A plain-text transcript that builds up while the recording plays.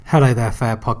Hello there,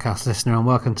 fair podcast listener, and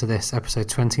welcome to this episode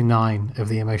 29 of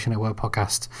the Emotion at Work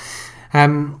podcast.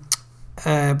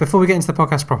 Before we get into the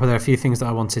podcast proper, there are a few things that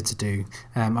I wanted to do.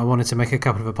 I wanted to make a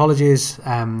couple of apologies,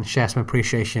 share some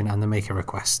appreciation, and then make a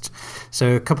request.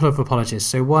 So a couple of apologies.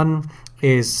 So one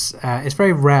is, it's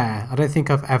very rare. I don't think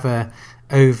I've ever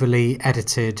overly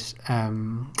edited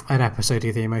an episode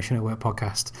of the Emotion at Work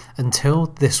podcast until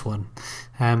this one.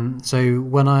 So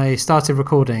when I started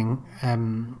recording,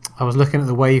 I was looking at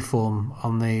the waveform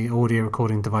on the audio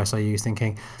recording device I use,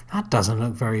 thinking that doesn't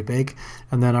look very big,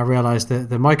 and then I realized that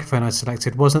the microphone I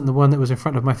selected wasn't the one that was in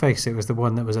front of my face. It was the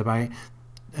one that was about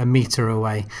a meter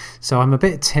away, so I'm a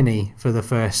bit tinny for the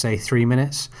first, say, 3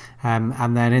 minutes,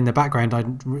 and then in the background I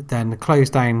then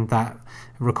closed down that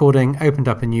recording, opened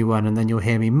up a new one, and then you'll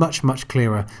hear me much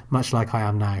clearer, much like I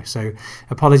am now. So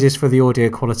apologies for the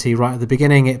audio quality right at the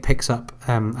beginning. It picks up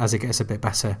as it gets a bit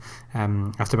better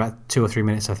after about 2 or 3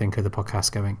 minutes, I think, of the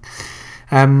podcast going.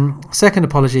 Second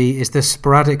apology is the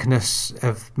sporadicness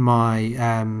of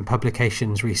my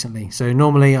publications recently. So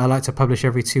normally I like to publish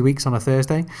every 2 weeks on a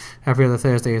Thursday. Every other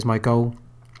Thursday is my goal,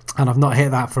 and I've not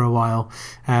hit that for a while.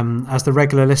 As the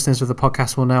regular listeners of the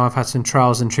podcast will know, I've had some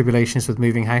trials and tribulations with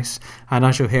moving house, and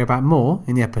as you'll hear about more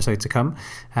in the episode to come,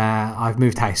 I've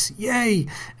moved house. Yay!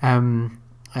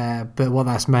 But what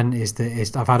that's meant is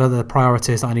that I've had other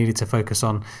priorities that I needed to focus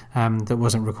on that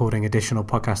wasn't recording additional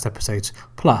podcast episodes.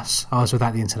 Plus, I was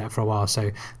without the internet for a while,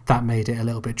 so that made it a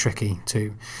little bit tricky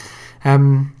too.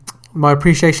 My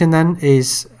appreciation then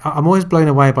is I'm always blown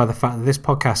away by the fact that this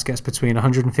podcast gets between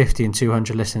 150 and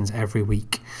 200 listens every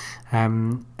week.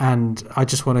 And I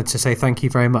just wanted to say thank you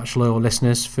very much, loyal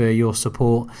listeners, for your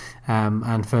support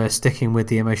and for sticking with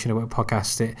the Emotion at Work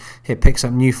podcast. It picks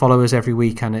up new followers every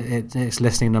week, and its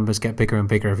listening numbers get bigger and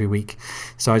bigger every week.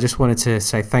 So I just wanted to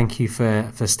say thank you for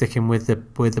sticking with the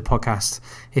podcast.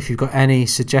 If you've got any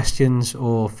suggestions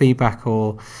or feedback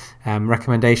or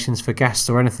recommendations for guests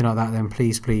or anything like that, then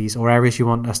please, or areas you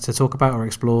want us to talk about or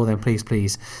explore, then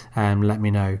please let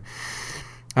me know.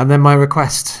 And then my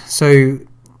request. So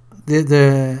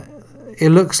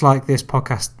it looks like this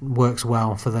podcast works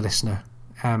well for the listener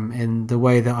in the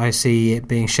way that I see it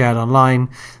being shared online,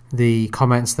 the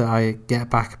comments that I get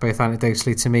back both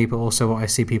anecdotally to me, but also what I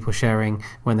see people sharing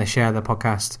when they share the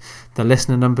podcast. The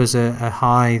listener numbers are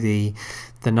high. The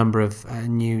number of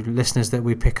new listeners that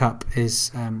we pick up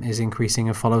is increasing,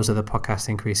 and followers of the podcast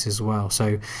increase as well.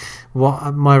 So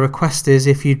what my request is,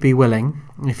 if you'd be willing,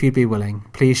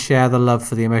 please share the love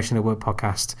for the Emotion at Work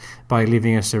podcast by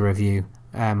leaving us a review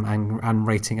and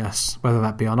rating us, whether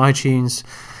that be on iTunes,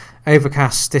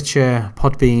 Overcast, Stitcher,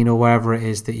 Podbean, or wherever it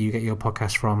is that you get your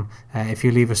podcast from. If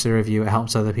you leave us a review, it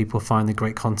helps other people find the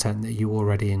great content that you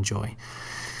already enjoy.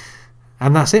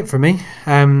 And that's it from me.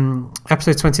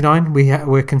 Episode 29,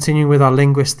 we're continuing with our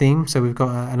linguist theme. So we've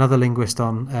got another linguist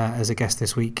on as a guest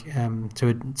this week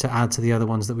to add to the other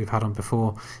ones that we've had on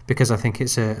before, because I think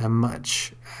it's a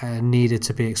much needed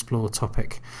to be explored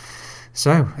topic.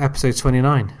 So episode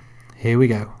 29, here we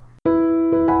go.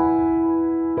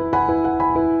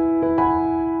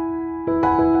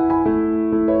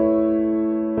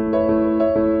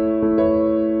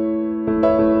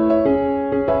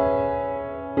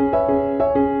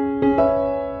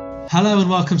 Hello and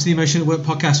welcome to the Emotion at Work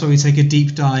podcast, where we take a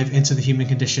deep dive into the human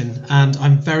condition. And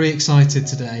I'm very excited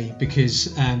today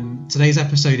because today's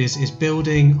episode is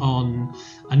building on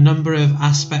a number of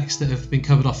aspects that have been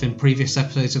covered off in previous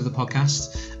episodes of the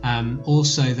podcast.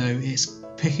 Also, though, it's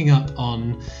picking up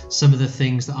on some of the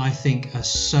things that I think are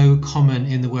so common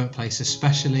in the workplace,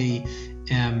 especially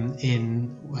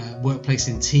in workplace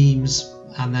in teams,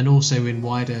 and then also in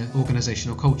wider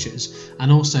organisational cultures.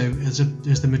 And also, as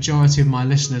the majority of my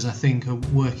listeners, I think, are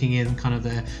working in kind of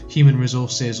the human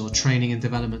resources or training and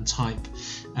development type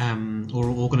or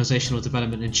organisational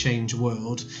development and change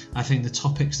world, I think the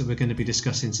topics that we're going to be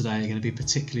discussing today are going to be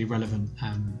particularly relevant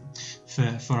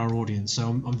for our audience. So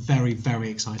I'm very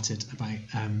excited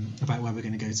about where we're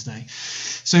going to go today.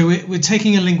 So we're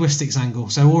taking a linguistics angle.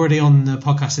 So already on the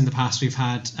podcast in the past, we've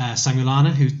had Samuel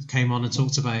Arner, who came on and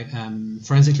talked about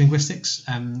forensic linguistics.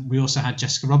 We also had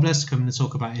Jessica Robles come to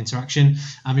talk about interaction,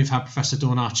 and we've had Professor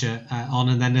Dawn Archer on,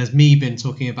 and then there's me been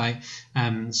talking about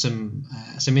some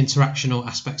interactional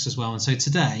aspects as well. And so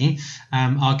today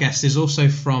our guest is also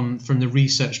from the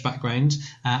research background,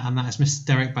 and that is Mr.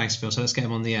 Derek Bagsfield. So let's get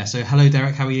him on the air. So hello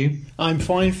Derek, how are you? I'm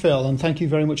fine, Phil, and thank you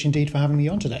very much indeed for having me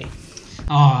on today.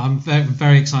 I'm very,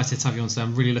 very excited to have you on today.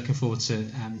 I'm really looking forward to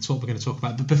what we're going to talk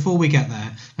about. But before we get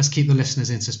there, let's keep the listeners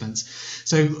in suspense.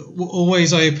 So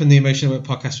always I open the Emotional Work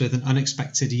podcast with an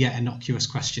unexpected yet innocuous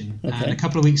question. Okay. And a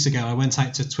couple of weeks ago, I went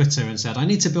out to Twitter and said, I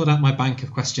need to build out my bank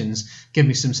of questions. Give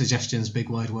me some suggestions, big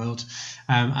wide world.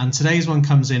 And today's one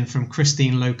comes in from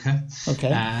Christine Loker.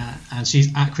 Okay. And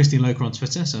she's at Christine Loker on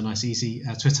Twitter, so a nice, easy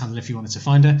Twitter handle if you wanted to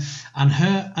find her. And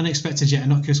her unexpected yet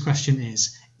innocuous question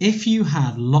is, if you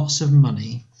had lots of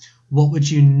money, what would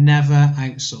you never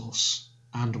outsource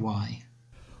and why?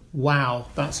 Wow,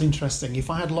 that's interesting. If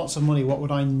I had lots of money, what would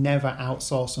I never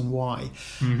outsource and why?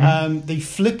 Mm-hmm. The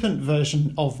flippant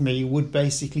version of me would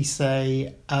basically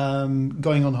say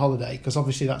going on holiday, because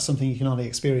obviously that's something you can only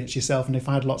experience yourself. And if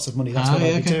I had lots of money, that's what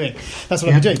I'd be doing. That's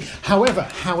what I'd be doing.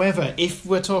 However, if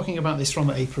we're talking about this from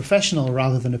a professional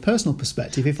rather than a personal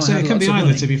perspective, if I had it can lots be of either,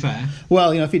 money, to be fair.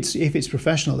 well, if it's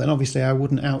professional, then obviously I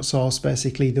wouldn't outsource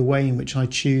basically the way in which I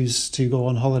choose to go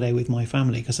on holiday with my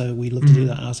family, because we love to do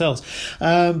that ourselves.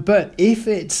 But if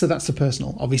it's, so that's the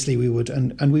personal, obviously we would,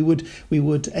 and we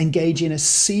would engage in a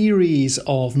series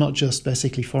of not just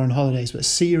basically foreign holidays, but a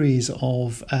series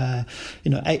of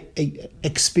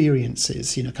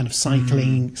experiences, kind of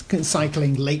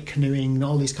cycling, lake canoeing,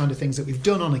 all these kind of things that we've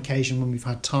done on occasion when we've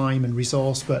had time and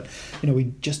resource, but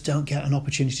we just don't get an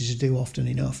opportunity to do often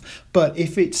enough. But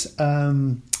if it's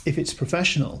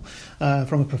professional,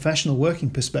 from a professional working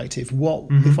perspective,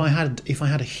 if I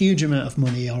had a huge amount of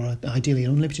money, or ideally an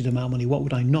unlimited amount of money, what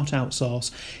would I not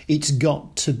outsource? It's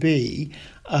got to be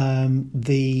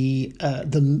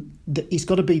it's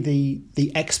got to be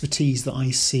the expertise that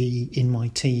I see in my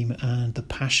team, and the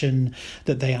passion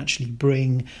that they actually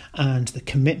bring, and the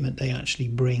commitment they actually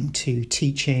bring to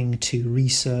teaching, to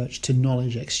research, to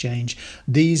knowledge exchange.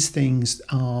 These things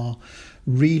are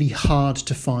really hard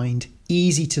to find,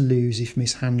 easy to lose if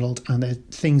mishandled, and they're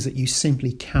things that you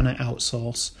simply cannot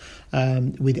outsource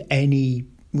with any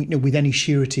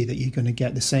surety that you're going to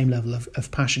get the same level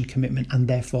of passion, commitment, and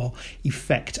therefore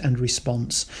effect and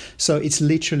response. So it's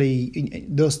literally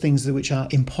those things which are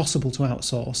impossible to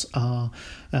outsource are,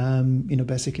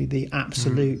 basically the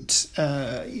absolute.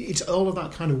 It's all of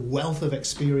that kind of wealth of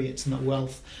experience and that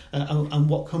wealth, and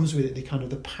what comes with it, the kind of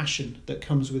the passion that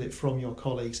comes with it from your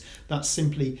colleagues. That's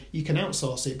simply, you can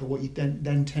outsource it, but what you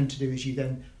then tend to do is you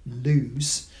then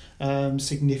lose a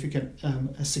significant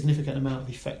amount of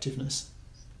effectiveness.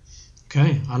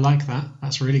 Okay, I like that.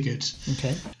 That's really good.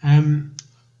 Okay.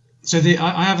 So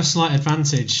I have a slight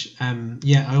advantage.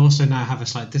 I also now have a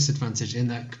slight disadvantage in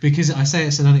that, because I say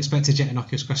it's an unexpected yet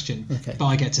innocuous question, but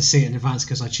I get to see it in advance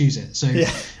because I choose it. So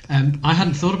I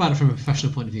hadn't thought about it from a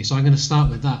professional point of view. So I'm going to start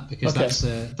with that, because that's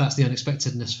the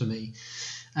unexpectedness for me.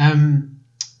 And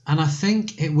I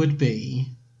think it would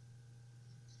be.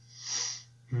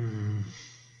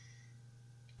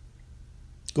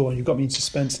 Go on, you've got me in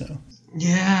suspense now.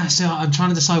 Yeah, so I'm trying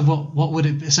to decide what would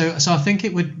it be. So I think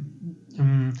it would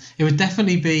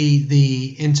definitely be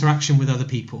the interaction with other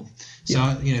people.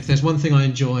 So if there's one thing I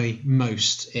enjoy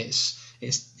most, it's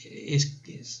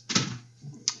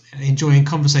enjoying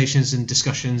conversations and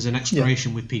discussions and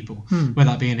exploration with people, whether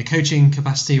that be in a coaching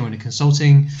capacity or in a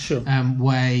consulting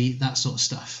way, that sort of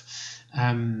stuff.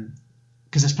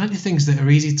 Because there's plenty of things that are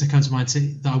easy to come to mind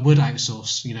that I would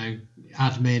outsource.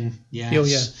 Admin,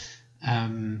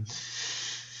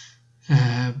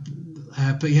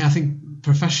 but I think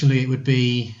professionally it would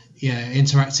be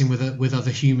interacting with other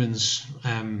humans,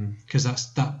 because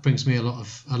that brings me a lot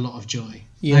of joy.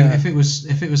 Now, if it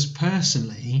was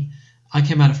personally, I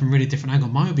came at it from a really different angle.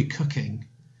 Mine would be cooking.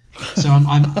 So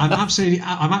I'm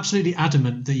absolutely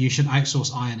adamant that you should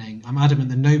outsource ironing. I'm adamant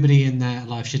that nobody in their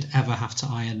life should ever have to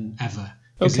iron ever.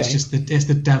 Because it's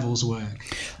the devil's work.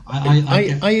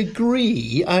 I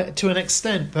agree to an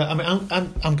extent, but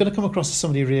I'm going to come across as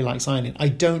somebody who really likes ironing. I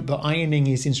don't, but ironing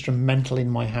is instrumental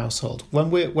in my household. When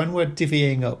we're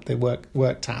divvying up the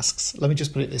work tasks, let me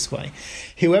just put it this way: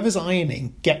 whoever's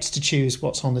ironing gets to choose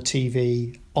what's on the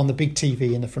TV, on the big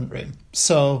TV in the front room.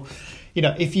 So,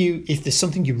 if there's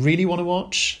something you really want to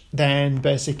watch, then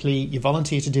basically you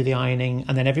volunteer to do the ironing,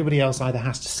 and then everybody else either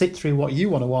has to sit through what you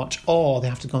want to watch, or they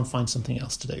have to go and find something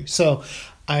else to do. So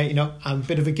I'm a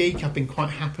bit of a geek. I've been quite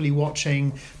happily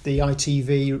watching the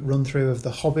ITV run through of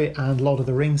The Hobbit and Lord of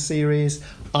the Rings series.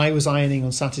 I was ironing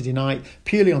on Saturday night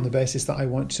purely on the basis that I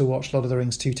wanted to watch Lord of the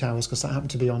Rings Two Towers, because that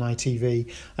happened to be on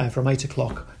ITV from 8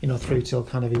 o'clock, through till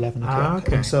kind of 11 o'clock.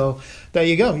 Okay. So there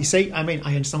you go. You see, I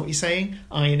understand what you're saying.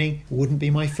 Ironing wouldn't be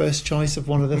my first choice of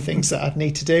one of the things that I'd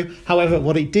need to do. However,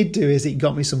 what it did do is it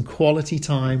got me some quality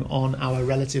time on our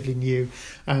relatively new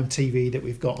TV that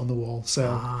we've got on the wall.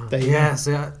 So there you go.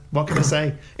 So What can I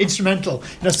say? Instrumental.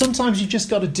 Sometimes you just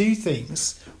got to do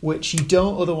things which you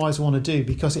don't otherwise want to do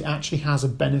because it actually has a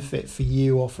benefit for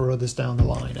you or for others down the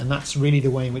line. And that's really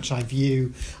the way in which I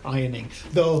view ironing.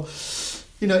 Though,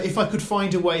 if I could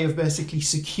find a way of basically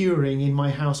securing in my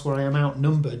house where I am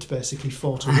outnumbered, basically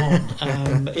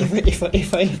 4-1,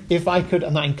 if I could,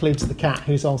 and that includes the cat,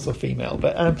 who's also female,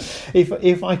 but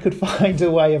if I could find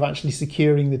a way of actually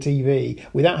securing the TV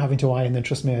without having to iron, then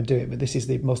trust me, I'd do it. But this is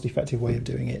the most effective way of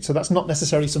doing it. So that's not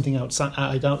necessarily something I'd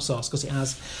outsource because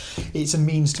it's a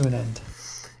means to an end.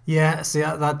 Yeah, see,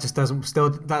 that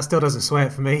still doesn't sway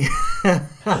it for me.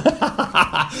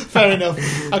 Fair enough.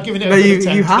 I've given it a good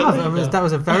attempt. You have. That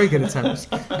was a very good attempt.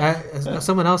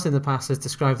 Someone else in the past has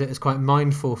described it as quite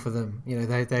mindful for them.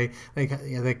 They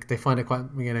find it quite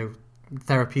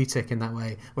therapeutic in that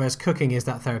way. Whereas cooking is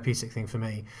that therapeutic thing for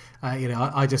me.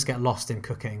 I just get lost in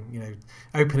cooking.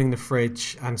 Opening the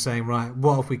fridge and saying, right,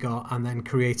 what have we got, and then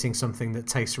creating something that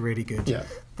tastes really good. Yeah.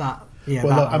 I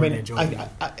really enjoy.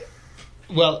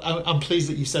 Well, I'm pleased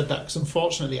that you said that because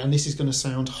unfortunately, and this is going to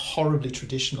sound horribly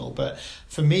traditional, but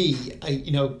for me,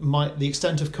 the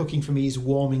extent of cooking for me is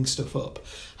warming stuff up.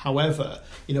 However,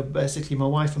 basically my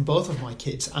wife and both of my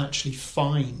kids actually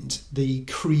find the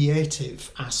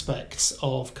creative aspects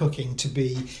of cooking to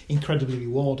be incredibly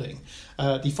rewarding.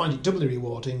 They find it doubly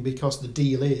rewarding because the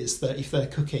deal is that if they're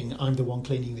cooking, I'm the one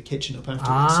cleaning the kitchen up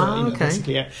afterwards. So,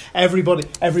 basically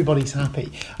everybody's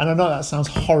happy. And I know that sounds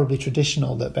horribly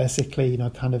traditional, that basically,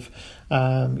 I'm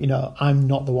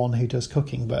not the one who does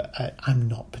cooking, but I'm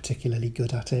not particularly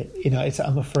good at it.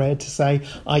 I'm afraid to say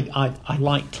I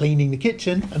like cleaning the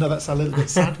kitchen. I know that's a little bit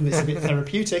sad, but it's a bit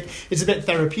therapeutic. It's a bit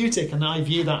therapeutic, and I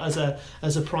view that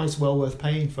as a price well worth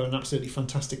paying for an absolutely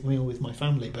fantastic meal with my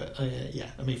family. But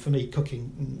for me,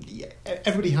 cooking,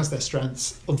 everybody has their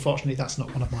strengths. Unfortunately, that's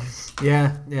not one of mine.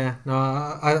 Yeah. No,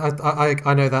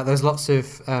 I know that there's lots of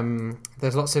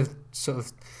sort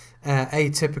of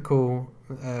atypical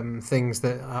things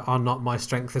that are not my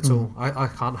strength at all. I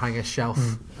can't hang a shelf.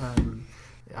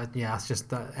 It's just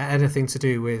that anything to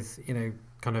do with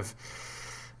kind of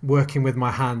working with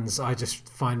my hands, I just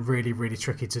find really, really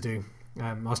tricky to do.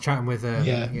 I was chatting with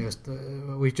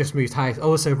we've just moved house.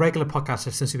 Also, regular podcast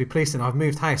listeners will be pleased to know I've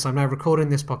moved house. I'm now recording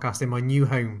this podcast in my new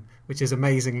home, which is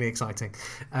amazingly exciting.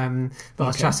 I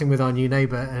was chatting with our new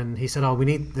neighbour, and he said,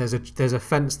 there's a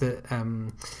fence that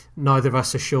neither of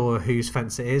us are sure whose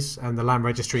fence it is, and the land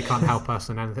registry can't help us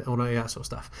and anything, all that sort of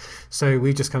stuff. So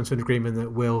we've just come to an agreement that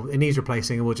it needs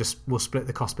replacing, and we'll split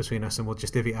the cost between us, and we'll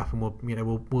just divvy it up, and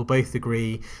we'll both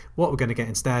agree what we're going to get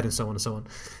instead, and so on and so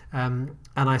on.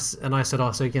 And I said,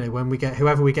 when we get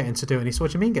whoever we get in to do it, and he said,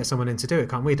 what do you mean get someone in to do it?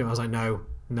 Can't we do it? I was like, no.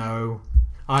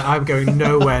 I'm going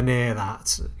nowhere near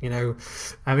that, He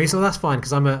said, that's fine,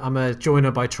 because I'm a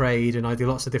joiner by trade and I do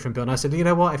lots of different build. And I said, you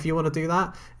know what, if you want to do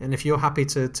that and if you're happy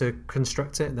to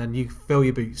construct it, then you fill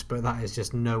your boots, but that is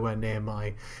just nowhere near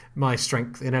my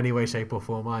strength in any way, shape or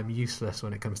form. I'm useless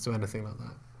when it comes to anything like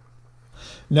that.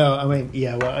 No,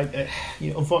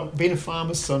 being a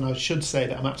farmer's son, I should say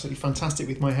that I'm absolutely fantastic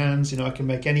with my hands. I can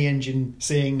make any engine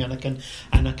sing, and I can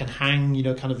hang,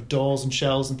 kind of doors and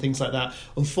shelves and things like that.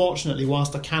 Unfortunately,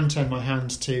 whilst I can turn my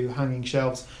hand to hanging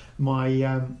shelves,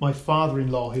 my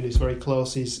father-in-law, who lives very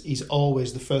close, is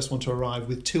always the first one to arrive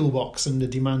with toolbox and the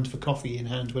demand for coffee in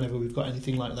hand whenever we've got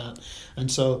anything like that. And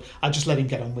so I just let him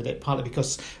get on with it, partly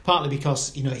because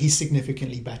he's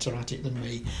significantly better at it than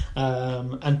me,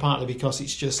 and partly because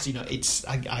it's just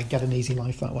I get an easy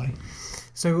life that way.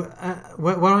 So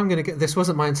where I'm going to get, this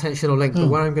wasn't my intentional link, but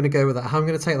where I'm going to go with that, how I'm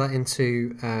going to take that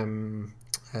into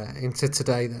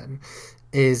today then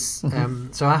is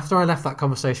so after I left that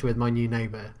conversation with my new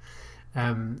neighbour,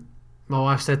 my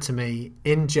wife said to me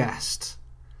in jest,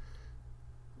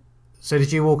 so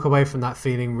did you walk away from that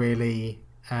feeling really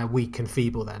weak and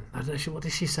feeble then? I don't know, what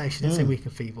did she say? She didn't say weak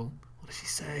and feeble. What did she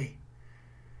say?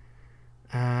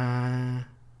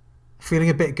 Feeling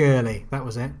a bit girly, that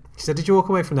was it. She said, did you walk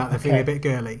away from that feeling a bit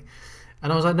girly?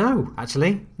 And I was like, no,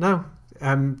 actually, no,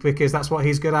 because that's what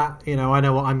he's good at. I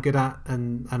know what I'm good at,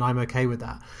 and I'm okay with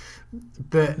that.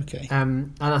 But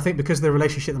and I think because of the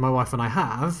relationship that my wife and I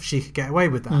have, she could get away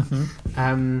with that.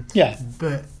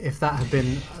 But if that had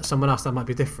been someone else, that might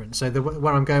be different. So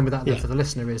where I'm going with that for the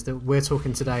listener is that we're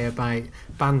talking today about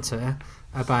banter,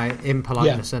 about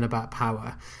impoliteness, and about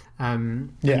power.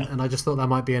 And I just thought that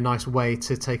might be a nice way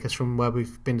to take us from where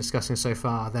we've been discussing so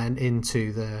far, then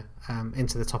into the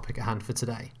topic at hand for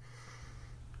today.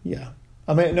 Yeah.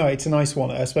 I mean, no, it's a nice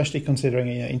one, especially considering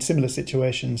in similar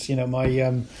situations.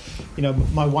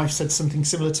 My wife said something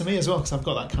similar to me as well, because I've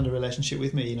got that kind of relationship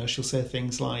with me. She'll say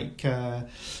things like,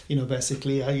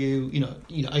 basically, are you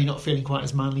not feeling quite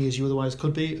as manly as you otherwise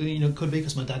could be? Could be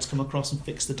because my dad's come across and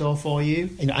fixed the door for you.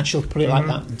 And she'll put it like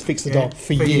that: fix the door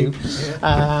for you.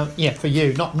 For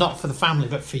you, not for the family,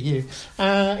 but for you.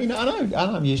 And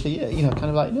I'm usually, kind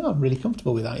of like, no, I'm really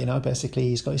comfortable with that. Basically,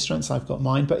 he's got his strengths, I've got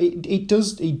mine. But it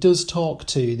does talk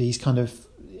to these kind of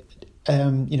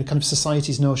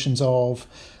society's notions of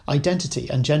identity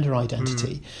and gender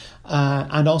identity,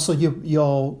 and also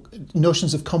your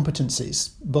notions of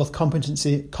competencies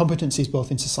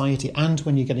both in society and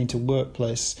when you get into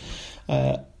workplace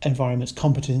environments,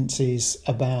 competencies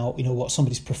about what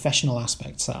somebody's professional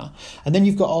aspects are. And then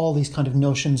you've got all these kind of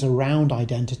notions around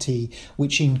identity,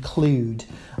 which include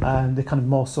the kind of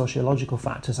more sociological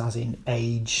factors, as in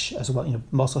age, as well,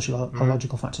 more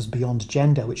sociological factors beyond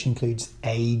gender, which includes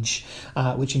age,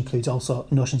 which includes also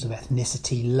notions of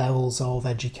ethnicity, levels of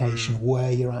education,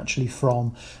 where you're actually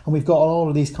from. And we've got all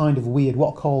of these kind of weird,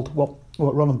 what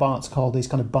Roland Barthes called these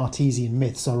kind of Barthesian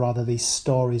myths, or rather these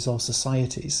stories or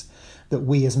societies that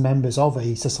we as members of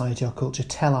a society or culture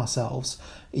tell ourselves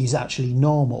is actually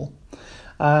normal.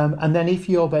 And then if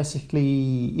you're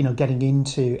basically, getting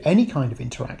into any kind of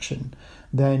interaction,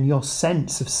 then your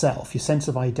sense of self, your sense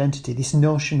of identity, this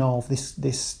notion of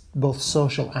this both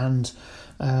social and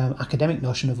academic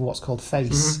notion of what's called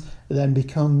face, then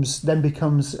becomes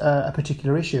a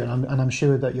particular issue. And I'm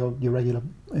sure that your regular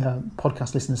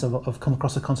podcast listeners have come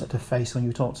across the concept of face when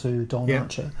you talked to Dawn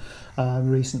Archer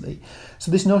recently. So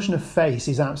this notion of face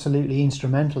is absolutely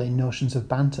instrumental in notions of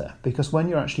banter, because when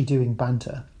you're actually doing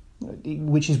banter,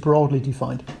 which is broadly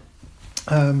defined,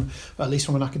 at least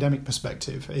from an academic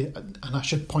perspective, and I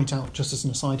should point out just as an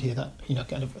aside here that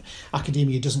kind of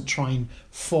academia doesn't try and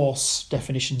force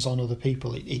definitions on other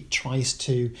people. It tries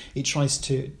to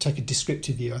take a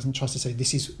descriptive view and tries to say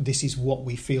this is what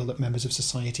we feel that members of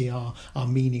society are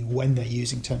meaning when they're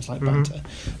using terms like banter.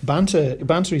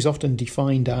 Banter is often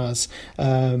defined as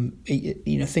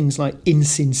things like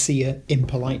insincere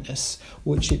impoliteness,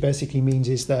 which it basically means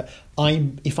is that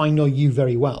if I know you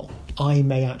very well, I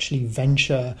may actually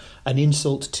venture an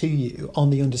insult to you on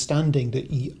the understanding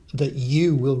that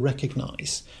you will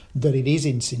recognise that it is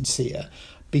insincere,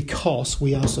 because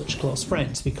we are such close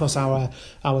friends, because our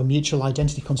mutual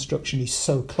identity construction is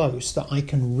so close that I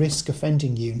can risk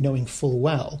offending you, knowing full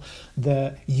well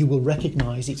that you will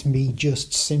recognise it's me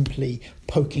just simply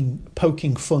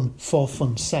poking fun for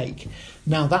fun's sake.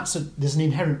 Now there's an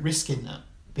inherent risk in that,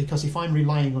 because if I'm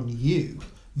relying on you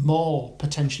more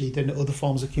potentially than other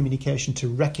forms of communication to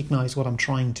recognise what I'm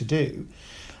trying to do,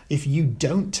 if you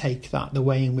don't take that the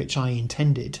way in which I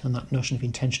intended, and that notion of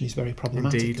intention is very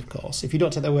problematic. Indeed. Of course, if you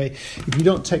don't take that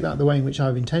the way in which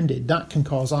I've intended, that can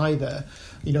cause either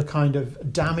kind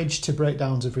of damage to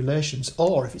breakdowns of relations,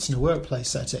 or if it's in a workplace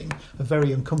setting, a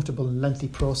very uncomfortable and lengthy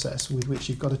process with which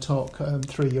you've got to talk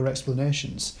through your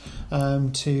explanations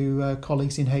to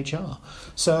colleagues in HR.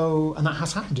 So, and that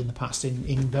has happened in the past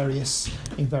in various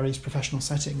professional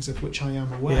settings of which I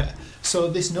am aware. Yeah. So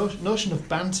this notion of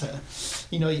banter,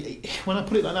 when I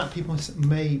put it like that, people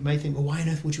may think, well, why on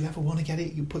earth would you ever want to get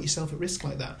it? You put yourself at risk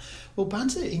like that. Well,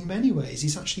 banter in many ways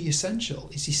is actually essential.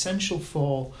 It's essential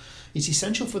for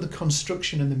the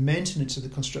construction and the maintenance of the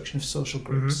construction of social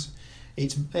groups.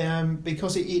 It's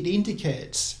because it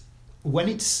indicates when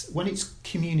it's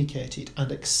communicated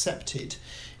and accepted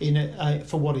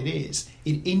for what it is.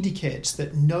 It indicates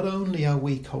that not only are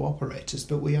we cooperators,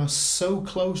 but we are so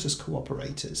close as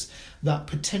cooperators that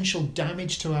potential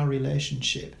damage to our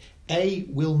relationship, A,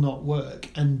 will not work,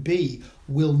 and B,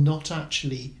 will not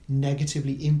actually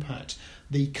negatively impact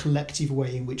the collective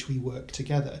way in which we work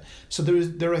together. So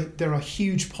there are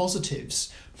huge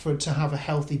positives to have a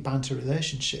healthy banter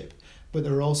relationship, but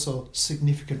there are also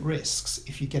significant risks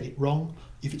if you get it wrong,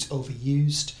 if it's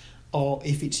overused, or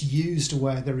if it's used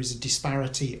where there is a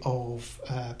disparity of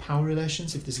power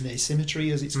relations, if there's an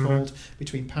asymmetry, as it's called,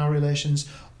 between power relations,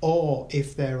 or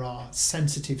if there are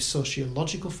sensitive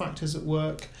sociological factors at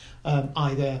work,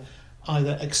 either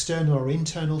external or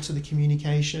internal to the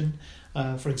communication.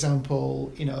 For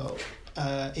example,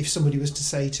 if somebody was to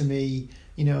say to me,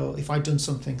 if I'd done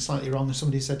something slightly wrong and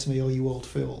somebody said to me, "Oh, you old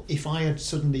fool," if I had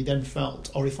suddenly then felt,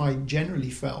 or if I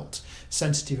generally felt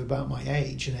sensitive about my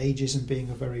age, and ageism being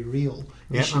a very real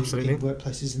issue in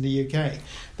workplaces in the UK,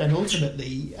 then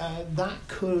ultimately that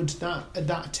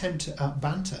attempt at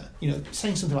banter,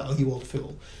 saying something like, "Oh, you old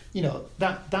fool,"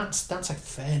 that's a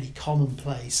fairly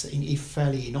commonplace, a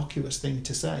fairly innocuous thing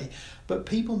to say. but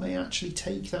people may actually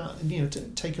take that,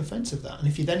 take offence of that. And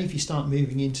if you start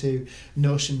moving into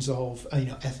notions of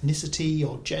ethnicity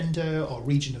or gender or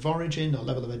region of origin or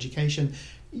level of education,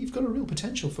 you've got a real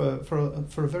potential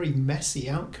for a very messy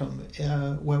outcome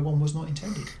where one was not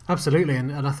intended. Absolutely,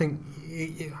 and I think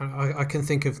I can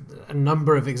think of a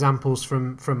number of examples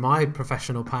from my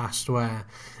professional past where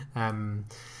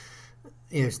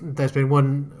there's been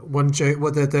one joke,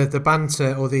 well, the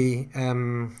banter or the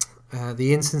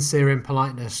insincere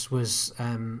impoliteness was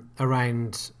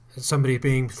around somebody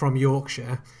being from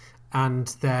Yorkshire and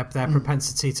their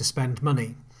propensity to spend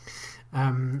money.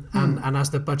 And as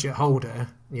the budget holder,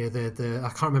 I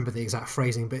can't remember the exact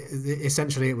phrasing, but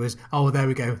essentially it was, oh, there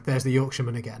we go, there's the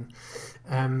Yorkshireman again.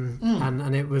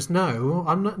 And it was, no,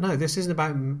 this isn't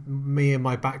about me and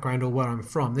my background or where I'm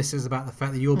from. This is about the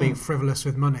fact that you're being frivolous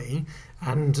with money,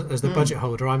 and as the budget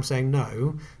holder, I'm saying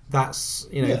no. That's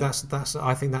that's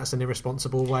I think that's an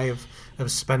irresponsible way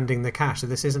of spending the cash. So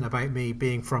this isn't about me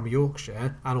being from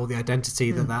Yorkshire and all the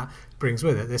identity that brings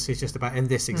with it. This is just about, in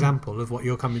this example of what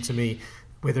you're coming to me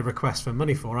with a request for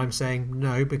money for, I'm saying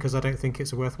no because I don't think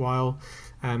it's a worthwhile,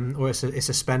 or it's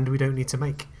a spend we don't need to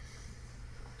make.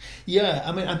 Yeah,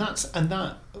 I mean, and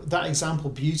that example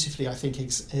beautifully, I think,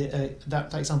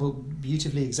 that example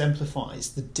beautifully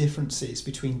exemplifies the differences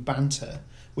between banter,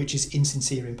 which is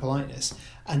insincere impoliteness,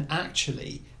 and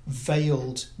actually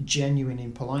veiled, genuine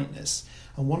impoliteness.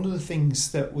 And one of the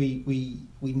things that we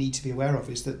need to be aware of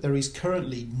is that there is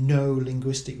currently no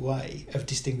linguistic way of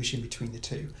distinguishing between the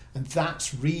two. And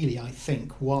that's really, I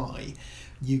think, why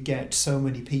you get so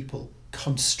many people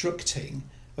constructing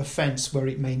offence where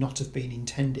it may not have been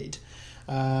intended,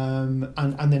 and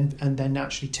then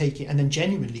actually taking, and then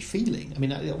genuinely feeling. I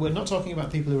mean, we're not talking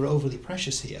about people who are overly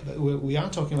precious here, but we are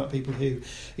talking about people who,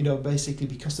 basically,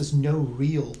 because there's no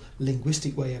real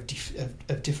linguistic way of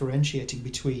differentiating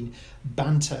between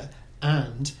banter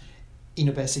and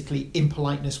basically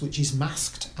impoliteness, which is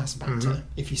masked as banter,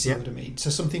 if you see what I mean. So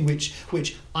something which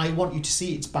I want you to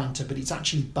see it's banter, but it's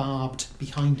actually barbed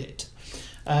behind it.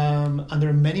 And there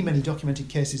are many documented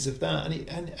cases of that,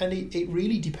 and it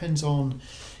really depends on,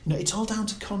 it's all down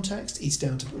to context. It's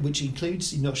down to, which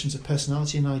includes notions of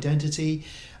personality and identity,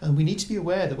 and we need to be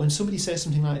aware that when somebody says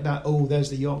something like that, oh, there's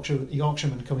the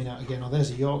Yorkshireman coming out again, or that's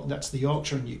the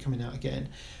Yorkshire and you coming out again.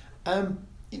 I've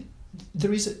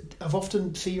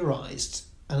often theorised,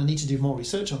 and I need to do more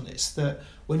research on this, that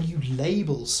when you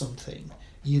label something,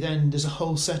 there's a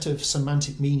whole set of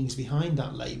semantic meanings behind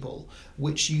that label,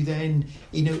 which you then,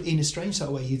 in a strange sort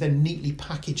of way, you then neatly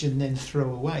package and then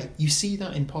throw away. You see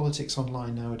that in politics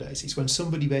online nowadays. It's when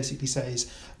somebody basically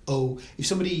says, oh, if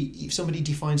somebody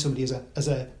defines somebody as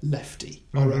a lefty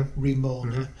or a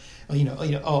Remoaner,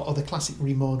 or the classic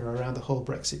Remoaner around the whole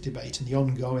Brexit debate and the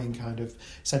ongoing kind of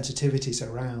sensitivities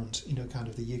around, kind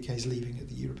of the UK's leaving of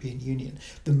the European Union.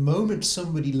 The moment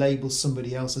somebody labels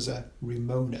somebody else as a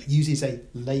Remoaner, uses a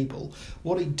label,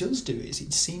 what it does do is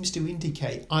it seems to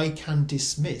indicate I can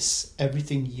dismiss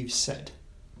everything you've said.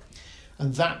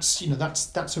 And that's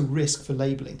a risk for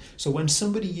labelling. So when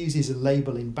somebody uses a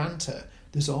label in banter,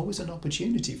 there's always an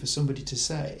opportunity for somebody to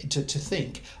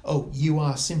think, oh, you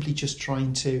are simply just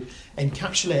trying to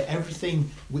encapsulate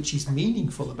everything which is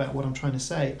meaningful about what I'm trying to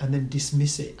say and then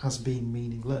dismiss it as being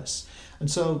meaningless. And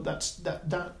so that's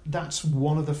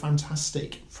one of the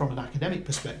fantastic, from an academic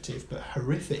perspective, but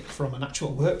horrific from an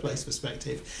actual workplace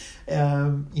perspective,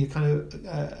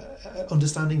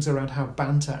 understandings around how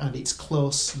banter and its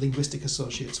close linguistic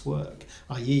associates work,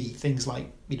 i.e. things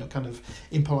like, kind of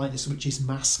impoliteness which is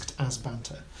masked as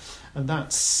banter. And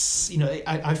that's,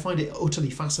 I find it utterly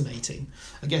fascinating.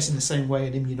 I guess in the same way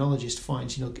an immunologist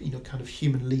finds, kind of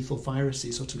human lethal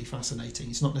viruses utterly fascinating.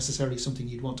 It's not necessarily something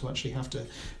you'd want to actually have to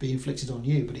be inflicted on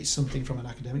you, but it's something from an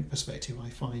academic perspective I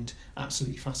find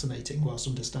absolutely fascinating, whilst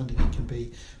understanding it can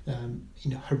be,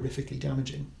 horrifically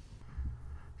damaging.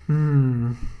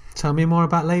 Tell me more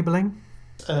about labelling.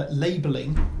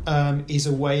 Labelling is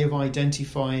a way of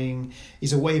identifying,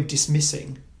 is a way of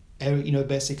dismissing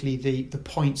basically the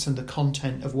points and the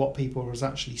content of what people are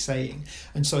actually saying.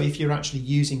 And so if you're actually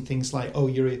using things like, oh,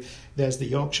 there's the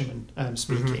Yorkshireman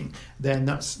speaking, then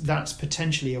that's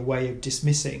potentially a way of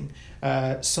dismissing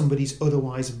somebody's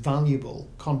otherwise valuable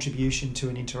contribution to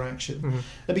an interaction.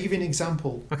 Let me give you an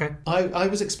example. Okay. I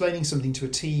was explaining something to a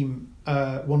team,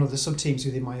 one of the sub-teams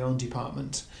within my own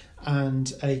department,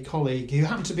 and a colleague who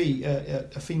happened to be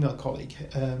a female colleague,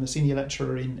 a senior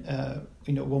lecturer in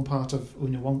one part of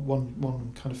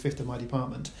one kind of fifth of my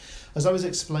department. As I was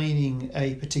explaining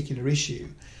a particular issue,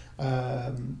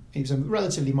 it was a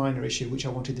relatively minor issue which I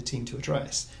wanted the team to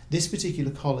address. This particular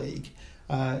colleague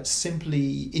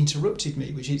simply interrupted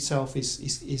me, which itself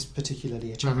is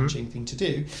particularly a challenging thing to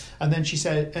do. And then she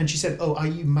said, "Oh, are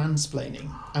you mansplaining?"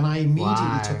 And I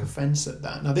immediately took offence at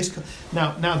that. Now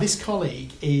this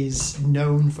colleague is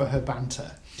known for her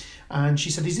banter, and she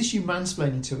said, "Is this you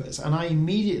mansplaining to us?" And I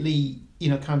immediately,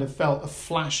 kind of felt a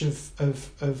flash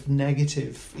of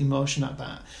negative emotion at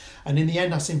that. And in the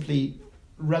end, I simply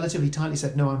relatively tightly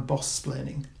said, "No, I'm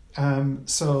boss-splaining."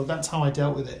 So that's how I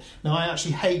dealt with it. Now, I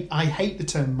hate the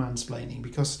term mansplaining,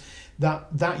 because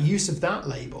that use of that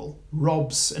label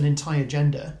robs an entire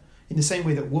gender, in the same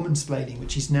way that womansplaining,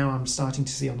 which is now I'm starting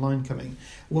to see online coming,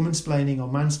 womansplaining or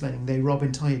mansplaining, they rob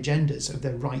entire genders of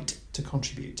their right to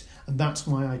contribute. And that's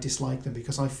why I dislike them,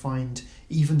 because I find,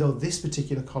 even though this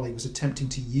particular colleague was attempting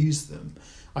to use them,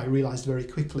 I realised very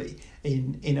quickly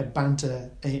in a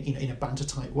banter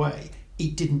type way,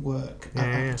 it didn't work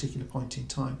at that particular point in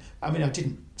time. I mean, I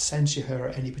didn't censure her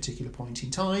at any particular point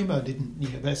in time. I didn't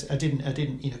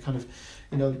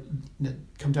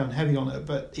come down heavy on her.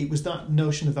 But it was that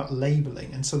notion of that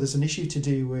labelling, and so there's an issue to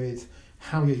do with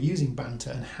how you're using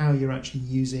banter and how you're actually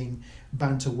using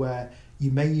banter, where you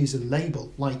may use a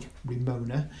label like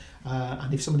Ramona,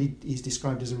 and if somebody is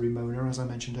described as a Ramona, as I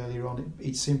mentioned earlier on,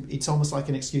 it's almost like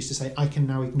an excuse to say, I can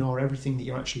now ignore everything that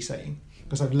you're actually saying,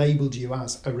 because I've labelled you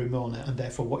as a Ramona, and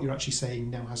therefore what you're actually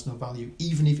saying now has no value,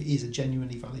 even if it is a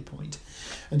genuinely valid point.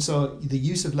 And so the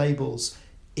use of labels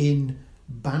in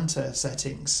banter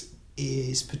settings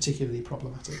is particularly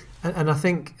problematic. And I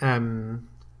think...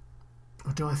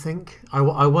 What do I think?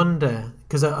 I wonder,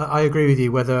 because I agree with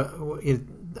you, whether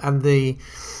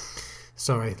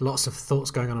sorry, lots of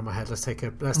thoughts going on in my head. Let's take a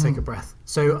breath.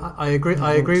 So I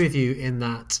agree with you in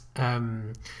that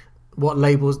what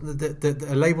labels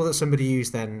the label that somebody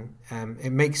used, then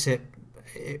it makes it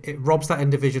robs that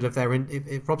individual of their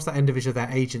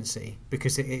agency,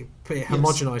 because it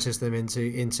homogenizes them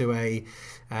into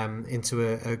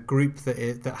a group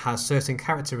that has certain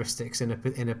characteristics in a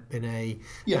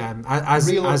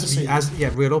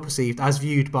real or perceived, as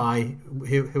viewed by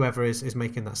whoever is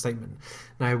making that statement.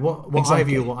 Now, what I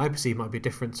view, what I perceive, might be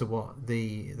different to what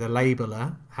the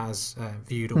labeler has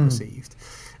viewed or perceived,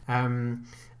 and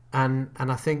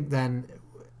I think then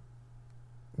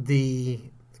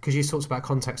because you talked about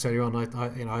context earlier on,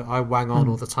 I wang on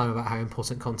all the time about how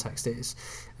important context is,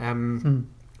 and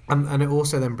it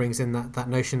also then brings in that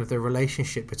notion of the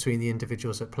relationship between the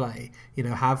individuals at play.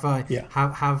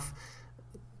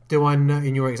 Do I know,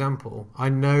 in your example, I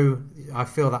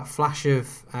feel that flash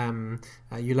of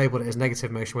you labelled it as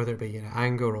negative emotion, whether it be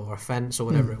anger or offence or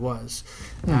whatever it was,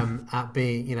 at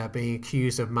being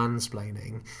accused of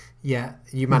mansplaining. Yet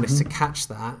you managed to catch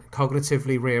that,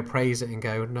 cognitively reappraise it, and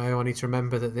go, no, I need to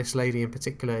remember that this lady in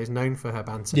particular is known for her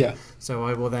banter. Yeah. So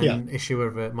I will then issue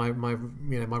my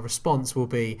response will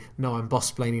be, no, I'm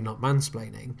boss-splaining, not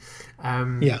mansplaining.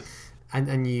 And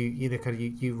you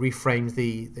reframed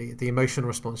the emotional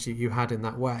response you had in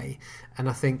that way. And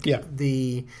I think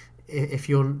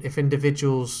if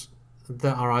individuals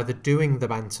that are either doing the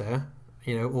banter,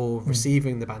 or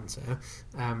receiving the banter,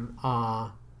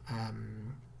 are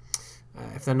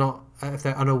if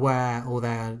they're unaware, or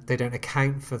they don't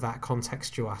account for that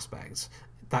contextual aspect,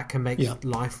 that can make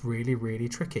life really, really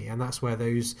tricky, and that's where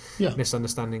those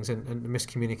misunderstandings and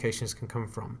miscommunications can come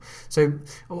from. So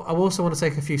I also want to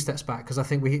take a few steps back, because I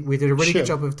think we did a really good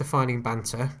job of defining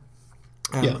banter.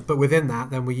 But within that,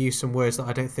 then we use some words that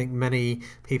I don't think many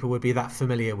people would be that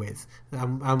familiar with,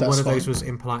 and one of those was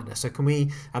impoliteness. So can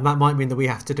we, and that might mean that we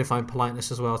have to define politeness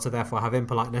as well to therefore have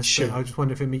impoliteness. Sure. But I just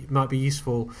wonder if it might be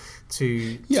useful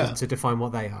to define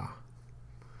what they are.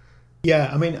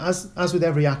 Yeah, I mean, as with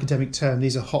every academic term,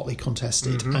 these are hotly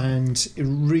contested, and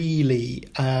really,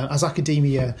 as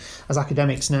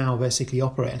academics now basically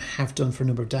operate and have done for a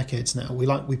number of decades now,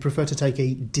 we prefer to take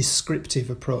a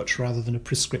descriptive approach rather than a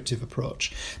prescriptive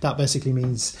approach. That basically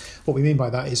means, what we mean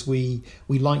by that is we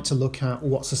like to look at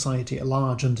what society at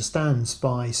large understands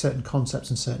by certain concepts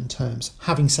and certain terms.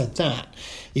 Having said that,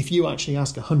 if you actually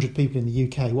ask 100 people in the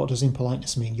UK, what does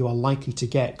impoliteness mean, you are likely to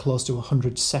get close to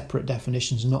 100 separate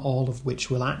definitions, not all of which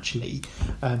will actually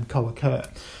co-occur.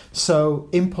 So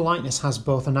impoliteness has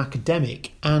both an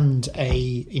academic and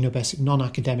a basic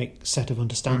non-academic set of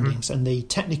understandings, and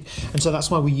and so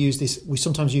that's why we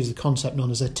sometimes use the concept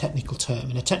known as a technical term.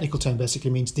 And a technical term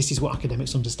basically means this is what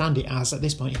academics understand it as at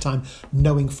this point in time,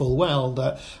 knowing full well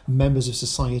that members of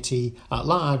society at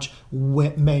large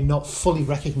may not fully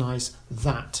recognise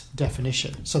that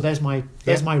definition. So there's my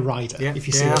rider. If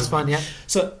you see that's fine.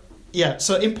 Yeah.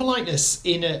 So impoliteness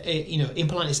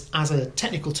impoliteness as a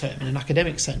technical term in an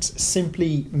academic sense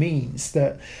simply means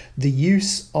that the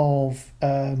use of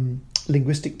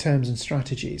linguistic terms and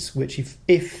strategies which,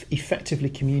 if effectively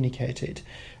communicated,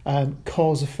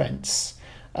 cause offence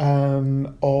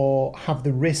or have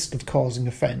the risk of causing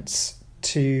offence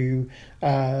to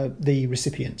the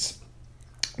recipients.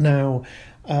 Now,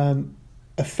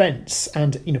 offence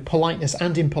and politeness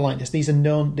and impoliteness,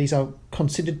 these are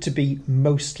considered to be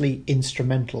mostly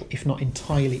instrumental, if not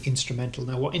entirely instrumental.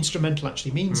 Now, what instrumental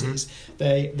actually means is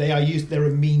they're a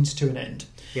means to an end.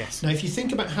 Yes. Now, if you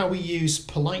think about how we use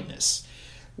politeness,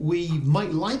 we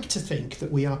might like to think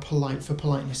that we are polite for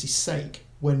politeness' sake.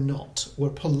 We're not.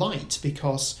 We're polite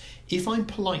because if I'm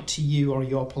polite to you or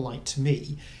you're polite to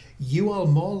me, you are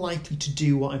more likely to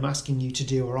do what I'm asking you to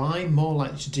do, or I'm more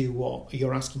likely to do what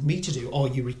you're asking me to do, or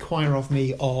you require of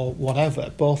me, or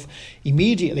whatever, both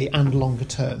immediately and longer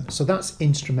term. So that's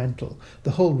instrumental.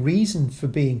 The whole reason for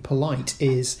being polite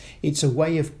is it's a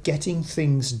way of getting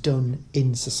things done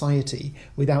in society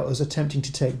without us attempting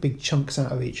to take big chunks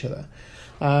out of each other.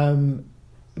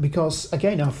 Because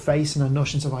again, our face and our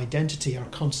notions of identity are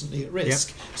constantly at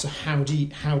risk. Yep. So how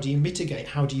do you mitigate?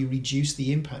 How do you reduce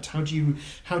the impact? How do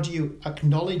you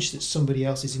acknowledge that somebody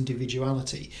else's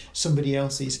individuality, somebody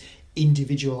else's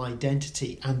individual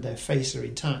identity, and their face are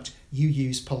intact? You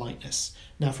use politeness.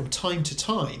 Now, from time to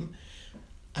time,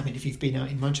 I mean, if you've been out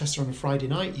in Manchester on a Friday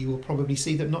night, you will probably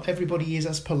see that not everybody is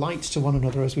as polite to one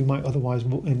another as we might otherwise,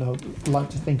 like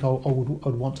to think or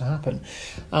would want to happen.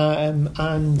 I mean,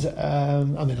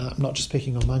 I'm not just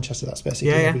picking on Manchester. That's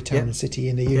basically every town and city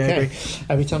in the UK.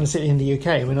 Every town and city in the UK.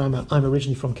 I mean, I'm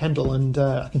originally from Kendal, and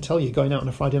I can tell you, going out on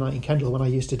a Friday night in Kendal when I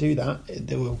used to do that,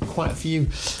 there were quite a few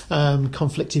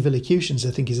conflictive elocutions,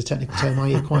 I think is a technical term. I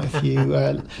hear quite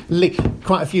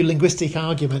a few linguistic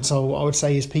arguments. So I would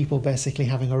say is people basically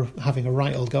having a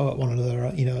right old go at one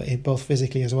another, both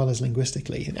physically as well as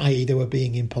linguistically, i.e. they were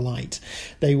being impolite.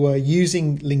 They were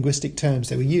using linguistic terms,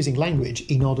 they were using language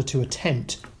in order to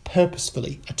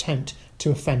purposefully attempt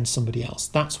to offend somebody else.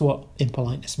 That's what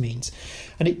impoliteness means.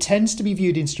 And it tends to be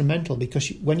viewed instrumental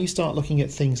because when you start looking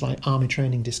at things like army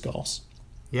training discourse,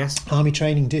 army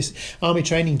training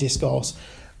discourse,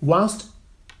 whilst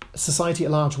society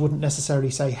at large wouldn't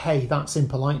necessarily say, hey, that's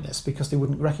impoliteness, because they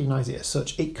wouldn't recognise it as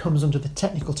such. It comes under the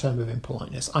technical term of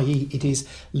impoliteness, i.e. it is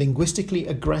linguistically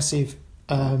aggressive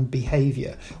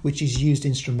behaviour which is used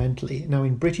instrumentally. Now,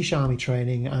 in British Army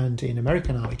training and in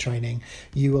American Army training,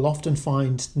 you will often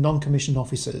find non-commissioned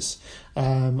officers,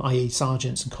 i.e.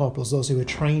 sergeants and corporals, those who are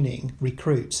training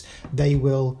recruits, they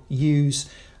will use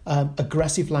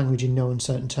aggressive language in no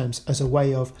uncertain terms as a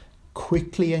way of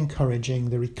quickly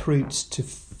encouraging the recruits to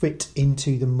fit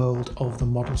into the mould of the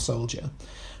model soldier.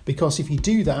 Because if you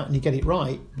do that and you get it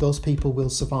right, those people will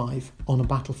survive on a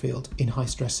battlefield in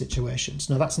high-stress situations.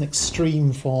 Now, that's an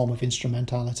extreme form of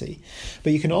instrumentality.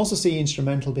 But you can also see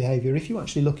instrumental behaviour if you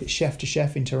actually look at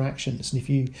chef-to-chef interactions. And if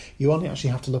you only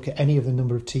actually have to look at any of the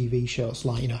number of TV shows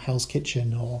like, Hell's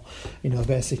Kitchen or,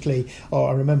 or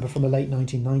I remember from the late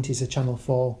 1990s, a Channel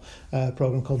 4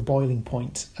 programme called Boiling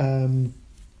Point,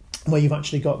 where you've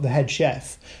actually got the head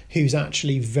chef who's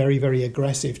actually very, very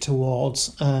aggressive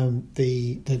towards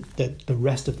the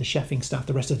rest of the chefing staff,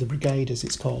 the rest of the brigade, as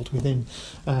it's called, within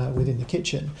the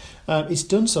kitchen. It's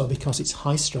done so because it's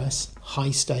high stress,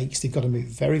 high stakes. They've got to move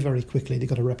very, very quickly. They've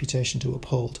got a reputation to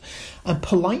uphold. And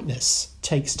politeness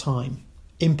takes time.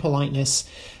 Impoliteness,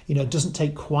 doesn't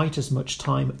take quite as much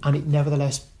time, and it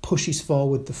nevertheless pushes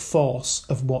forward the force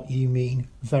of what you mean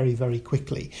very, very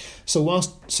quickly. So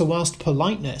whilst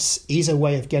politeness is a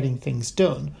way of getting things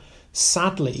done,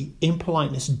 sadly,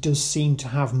 impoliteness does seem to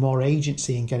have more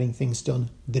agency in getting things done.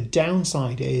 The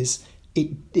downside is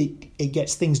it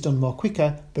gets things done more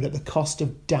quicker, but at the cost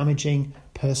of damaging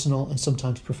personal and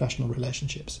sometimes professional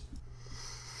relationships.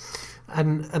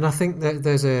 And I think that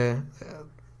there's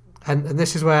and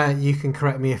this is where you can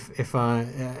correct me if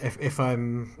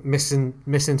I'm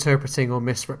misinterpreting or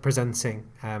misrepresenting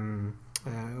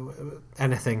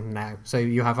anything now. So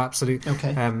you have absolute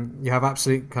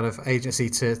kind of agency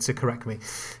to correct me.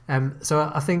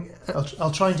 So I think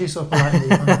I'll try and do so politely.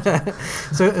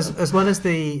 So as well as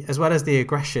the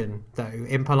aggression, though,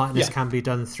 impoliteness can be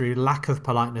done through lack of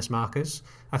politeness markers,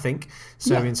 I think.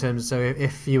 So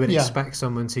if you would expect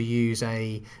someone to use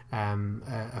a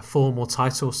formal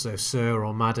title, so sir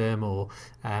or madam or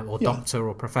doctor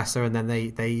or professor, and then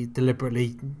they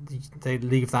deliberately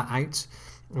leave that out,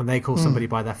 and they call somebody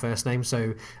by their first name.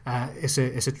 So it's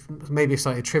a maybe a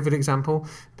slightly trivial example,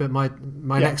 but my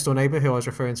next door neighbour, who I was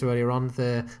referring to earlier on,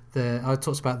 I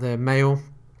talked about the male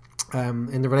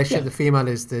In the relationship, the female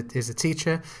is a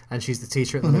teacher, and she's the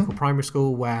teacher at the local primary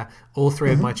school where all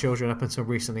three of my children up until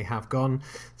recently have gone.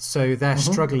 So they're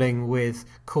struggling with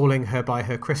calling her by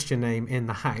her Christian name in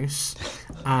the house,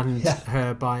 and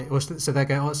her by. So they're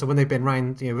going. So when they've been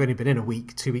round, we've only been in a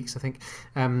week, 2 weeks, I think.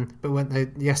 But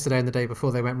when yesterday and the day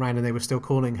before, they went round and they were still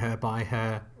calling her by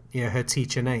her. Her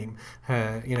teacher name,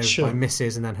 her, by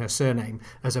Mrs. and then her surname,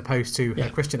 as opposed to her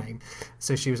Christian name.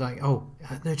 So she was like, "Oh,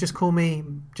 no, just call me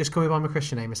by my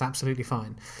Christian name. It's absolutely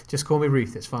fine. Just call me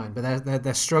Ruth. It's fine." But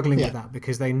they're struggling with that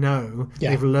because they know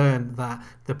they've learned that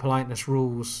the politeness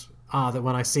rules are that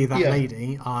when I see that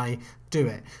lady, I do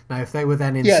it. Now, if they were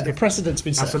then in the precedent's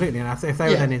been set. Absolutely, and if they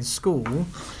were then in school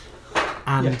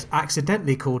and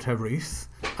accidentally called her Ruth,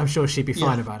 I'm sure she'd be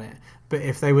fine about it. But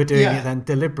if they were doing it then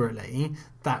deliberately,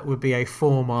 that would be a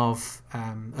form of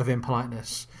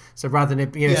impoliteness. So rather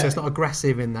than so it's not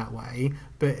aggressive in that way,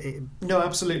 but no,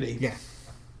 absolutely,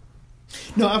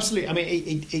 no, absolutely. I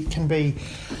mean, it can be.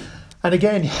 And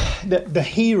again, the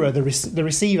hearer, the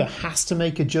receiver, has to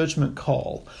make a judgment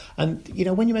call. And,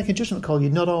 when you make a judgment call,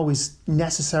 you're not always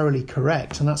necessarily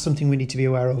correct. And that's something we need to be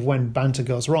aware of when banter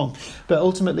goes wrong. But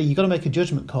ultimately, you've got to make a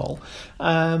judgment call.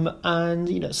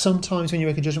 And, sometimes when you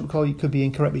make a judgment call, you could be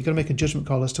incorrect. But you've got to make a judgment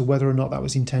call as to whether or not that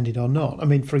was intended or not. I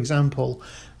mean, for example,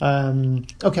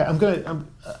 okay, I'm going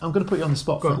to put you on the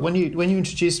spot. When you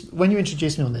introduced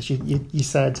me on this, you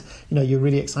said, you're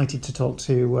really excited to talk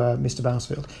to Mr.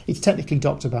 Bousfield. It's technically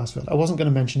Dr. Bousfield. I wasn't going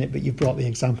to mention it, but you brought the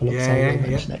example up, so I will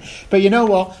mention it. But you know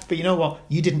what?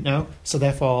 You didn't know, so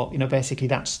therefore, basically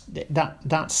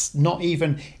that's not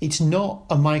even. It's not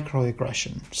a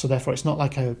microaggression, so therefore it's not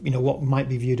like a what might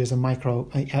be viewed as a micro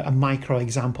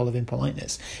example of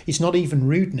impoliteness. It's not even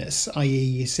rudeness,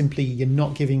 i.e., you're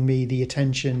not giving me the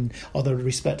attention or the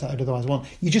respect that I'd otherwise want.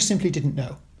 You just simply didn't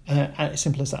know. As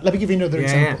simple as that. Let me give you another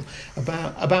example.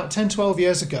 About 10, 12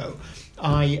 years ago,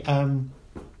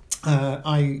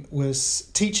 I was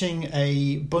teaching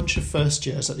a bunch of first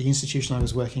years at the institution I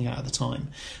was working at the time,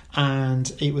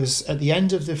 and it was at the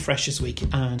end of the Freshers' Week,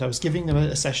 and I was giving them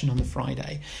a session on the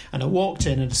Friday, and I walked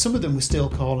in, and some of them were still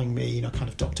calling me, kind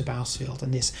of Dr. Bousfield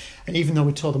and this, and even though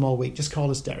we told them all week, just call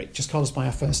us Derek, just call us by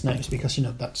our first names, because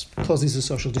that closes the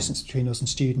social distance between us and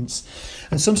students.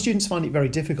 And some students find it very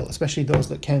difficult, especially those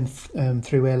that came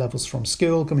through A-levels from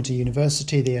school, coming to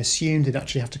university. They assumed they'd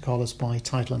actually have to call us by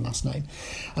title and last name,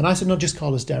 and I said, no, just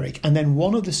call us Derek. And then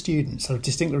one of the students, I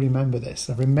distinctly remember this,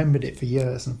 I've remembered it for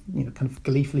years, and kind of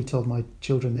gleefully told my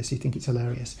children this, you think it's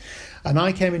hilarious. And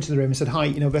I came into the room and said, hi,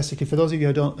 basically, for those of you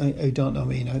who don't know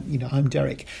me, I'm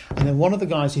Derek. And then one of the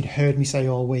guys who'd heard me say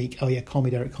all week, oh yeah, call me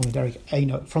Derek,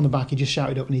 from the back, he just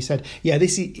shouted up and he said, yeah,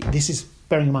 this is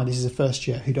bearing in mind this is a first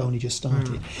year who'd only just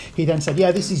started. He then said,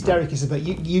 yeah, this is Derek. He said, but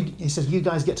he says, you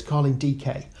guys get to call him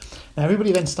DK. Now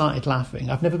everybody then started laughing.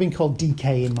 I've never been called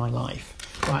DK in my life.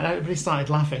 Right, and everybody started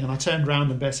laughing, and I turned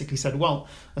around and basically said, well,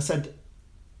 I said,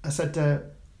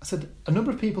 a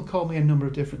number of people call me a number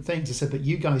of different things. I said, but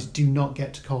you guys do not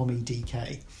get to call me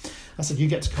DK. I said, you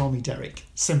get to call me Derek.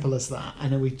 Simple as that.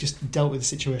 And then we just dealt with the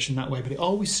situation that way. But it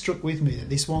always struck with me that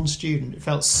this one student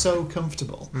felt so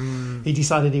comfortable, he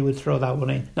decided he would throw that one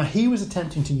in. Now, he was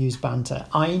attempting to use banter.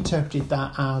 I interpreted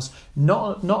that as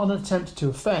not an attempt to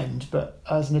offend, but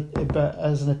as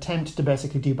an attempt to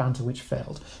basically do banter, which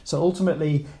failed. So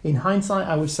ultimately, in hindsight,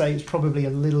 I would say it's probably a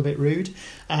little bit rude.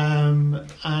 And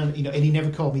he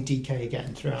never called me DK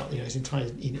again throughout his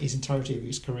entirety of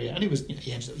his career. And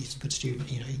he ended up, he's a good student.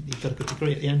 He got a good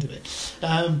degree at the end of it.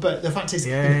 But the fact is,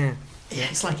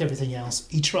 it's like everything else.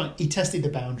 He tested the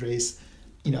boundaries.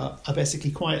 I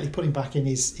basically quietly put him back in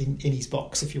his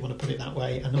box, if you want to put it that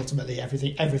way, and ultimately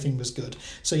everything was good.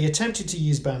 So he attempted to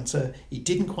use banter. It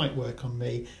didn't quite work on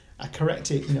me. I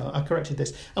corrected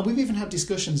this, and we've even had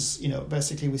discussions,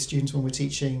 basically with students when we're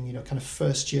teaching, kind of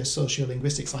first year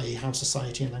sociolinguistics, i.e. how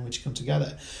society and language come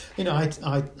together.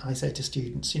 I say to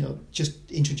students,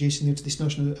 just introducing them to this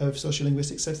notion of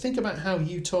sociolinguistics. So think about how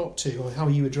you talk to or how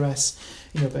you address,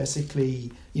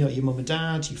 basically, your mum and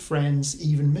dad, your friends,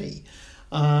 even me.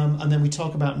 And then we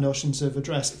talk about notions of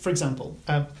address. For example,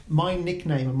 my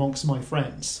nickname amongst my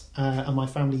friends and my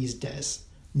family is Des.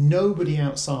 Nobody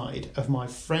outside of my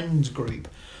friend group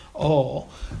or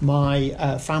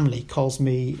my family calls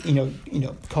me,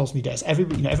 calls me Des.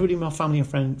 Everybody in my family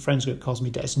and friends group calls me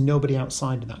Des. Nobody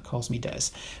outside of that calls me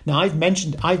Des. Now I've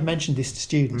mentioned this to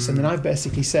students, and then I've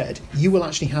basically said you will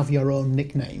actually have your own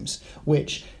nicknames,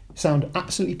 which sound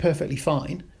absolutely perfectly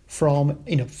fine from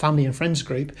family and friends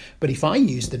group, but if I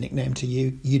used the nickname to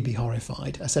you, you'd be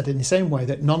horrified. I said in the same way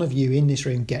that none of you in this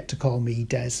room get to call me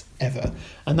Des ever,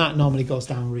 and that normally goes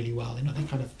down really well.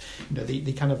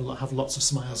 They kind of have lots of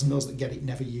smiles, and those that get it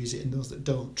never use it, and those that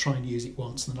don't try and use it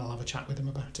once, and then I'll have a chat with them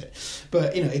about it.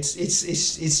 But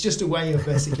it's just a way of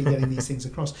basically getting these things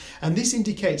across, and this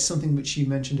indicates something which you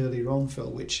mentioned earlier on,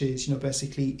 Phil, which is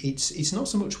basically it's not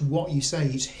so much what you say,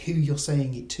 it's who you're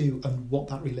saying it to and what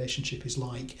that relationship is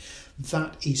like.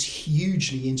 That is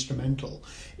hugely instrumental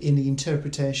in the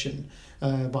interpretation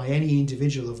by any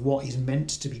individual of what is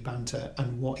meant to be banter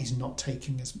and what is not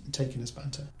taken as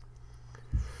banter.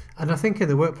 And I think in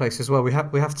the workplace as well, we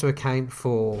have to account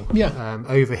for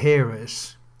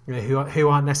overhearers, who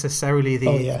aren't necessarily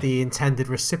the intended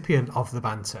recipient of the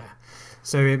banter.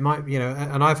 So it might,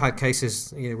 and I've had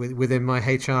cases, within my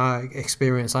HR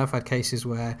experience, I've had cases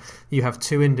where you have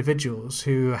two individuals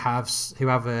who have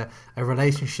a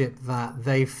relationship that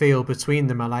they feel between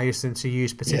them allows them to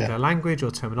use particular language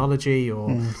or terminology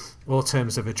or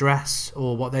terms of address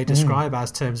or what they describe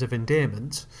as terms of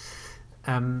endearment.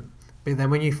 But then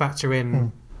when you factor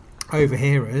in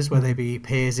overhearers, whether they be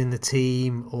peers in the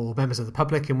team or members of the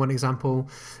public in one example,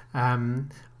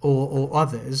 or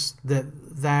others, that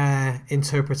their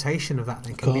interpretation of that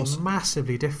then can be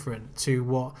massively different to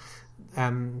what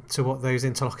those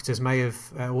interlocutors may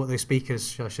have, what those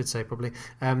speakers, I should say, probably,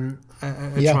 are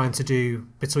trying to do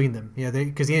between them.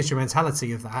 Because the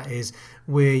instrumentality of that is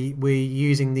we're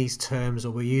using these terms, or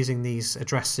we're using these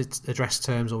address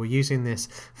terms, or we're using this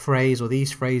phrase or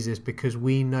these phrases because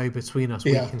we know between us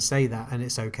we can say that and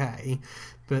it's okay.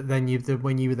 But then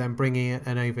when you were then bringing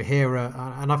an overhearer,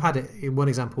 and I've had it. One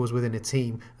example was within a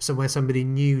team, where somebody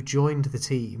new joined the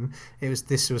team.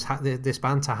 This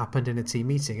banter happened in a team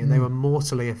meeting, and they were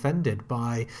mortally offended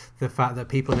by the fact that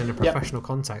people in a professional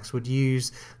context would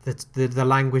use the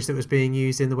language that was being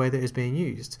used in the way that it was being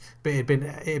used. But it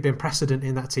had been precedent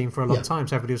in that team for a long time.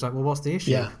 So everybody was like, "Well, what's the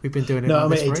issue? We've been doing it like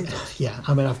this for ages."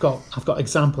 I've got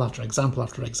example after example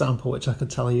after example, which I could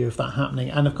tell you of that happening.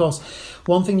 And of course,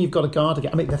 one thing you've got to guard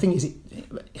against. The thing is,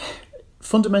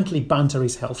 fundamentally, banter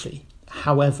is healthy.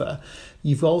 However,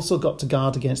 you've also got to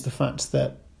guard against the fact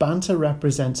that banter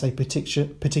represents a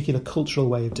particular cultural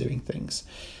way of doing things.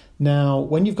 Now,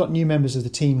 when you've got new members of the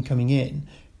team coming in,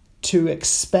 to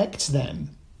expect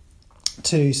them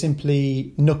to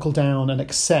simply knuckle down and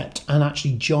accept and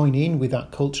actually join in with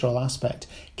that cultural aspect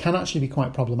can actually be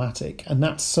quite problematic. And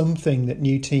that's something that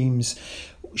new teams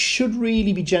should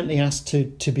really be gently asked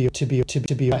to be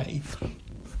away.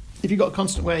 If you've got a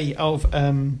constant way of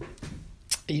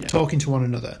talking to one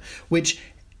another, which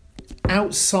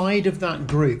outside of that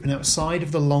group and outside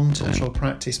of the long-term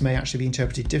practice may actually be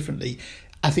interpreted differently,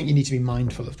 I think you need to be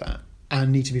mindful of that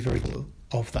and need to be very clear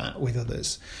of that with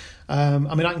others. I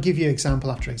can give you example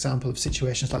after example of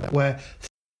situations like that where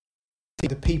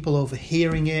the people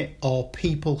overhearing it or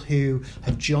people who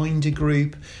have joined a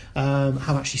group have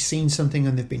actually seen something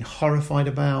and they've been horrified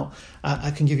about. I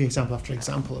can give you example after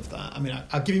example of that.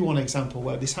 I'll give you one example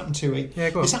where this happened to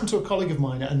a colleague of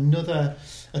mine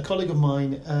a colleague of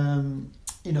mine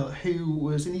who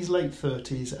was in his late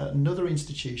 30s at another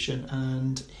institution,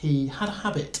 and he had a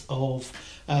habit of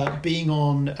being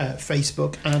on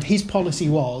Facebook, and his policy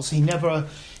was he never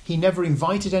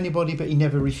invited anybody, but he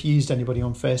never refused anybody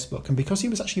on Facebook. And because he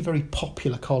was actually a very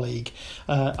popular colleague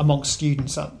amongst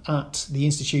students at the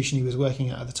institution he was working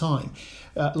at the time,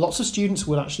 lots of students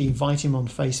would actually invite him on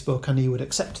Facebook and he would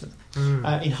accept them.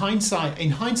 In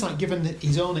hindsight, given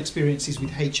his own experiences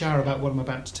with HR about what I'm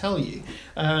about to tell you,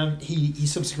 he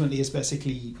subsequently is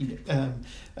basically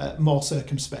more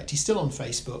circumspect. He's still on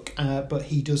Facebook, but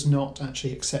he does not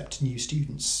actually accept new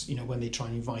students, when they try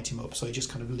and invite him up. So he just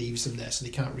kind of leaves them there so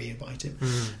they can't re-invite him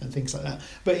and things like that.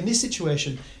 But in this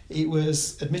situation, it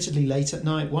was admittedly late at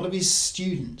night. One of his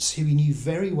students, who he knew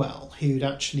very well, who'd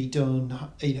actually done,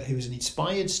 who was an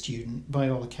inspired student by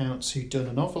all accounts, who'd done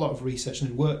an awful lot of research and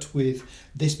had worked with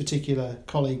this particular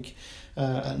colleague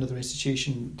at another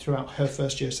institution throughout her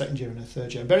first year, second year, and her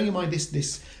third year. Bearing in mind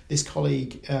this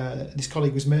colleague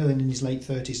was male and in his late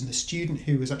 30s, and the student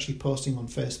who was actually posting on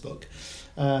Facebook,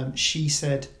 she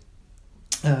said,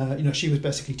 she was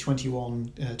basically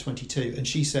 21, 22, and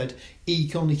she said,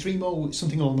 "Eek, only 3 more,"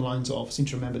 something along the lines of, I seem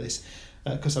to remember this,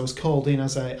 because I was called in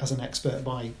as an expert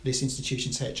by this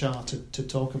institution's HR to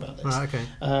talk about this. Right,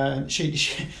 okay.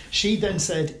 She then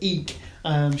said, "Eek,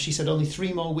 She said only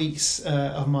 3 more weeks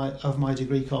of my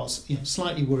degree course.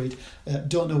 Slightly worried.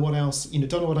 Don't know what else.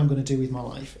 Don't know what I'm going to do with my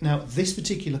life. Now, this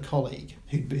particular colleague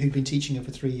who'd been teaching her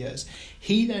for 3 years,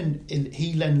 he then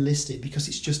listed, because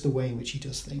it's just the way in which he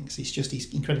does things.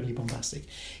 He's incredibly bombastic.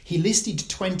 He listed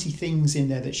 20 things in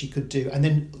there that she could do, and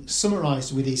then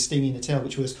summarised with his sting in the tail,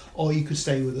 which was, "Or you could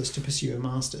stay with us to pursue a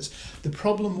master's." The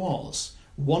problem was,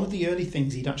 one of the early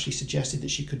things he'd actually suggested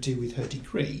that she could do with her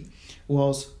degree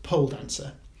was pole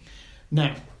dancer.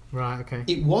 Now, right, okay,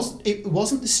 it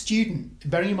wasn't the student.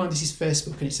 Bearing in mind this is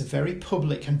Facebook and it's a very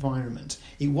public environment.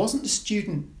 It wasn't the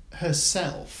student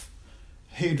herself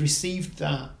who'd received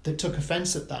that took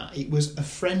offence at that. It was a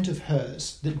friend of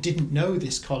hers that didn't know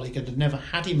this colleague and had never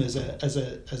had him as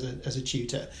a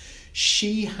tutor.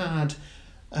 She had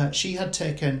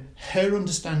taken her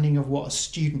understanding of what a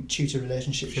student-tutor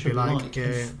relationship should be like,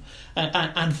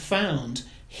 and found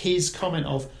his comment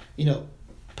of,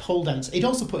 pole dance. He'd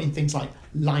also put in things like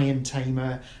lion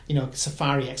tamer,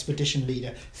 safari expedition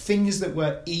leader, things that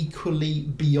were equally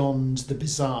beyond the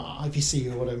bizarre, if you see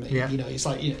what I mean. Yeah. It's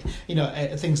like,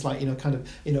 things like,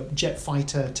 jet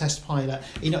fighter, test pilot.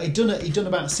 He'd done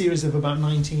about a series of about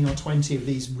 19 or 20 of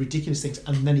these ridiculous things,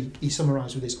 and then he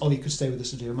summarised with this, "Oh, you could stay with us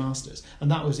to do a master's."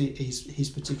 And that was his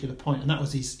particular point, and that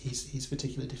was his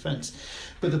particular defence.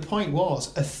 But the point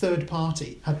was, a third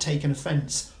party had taken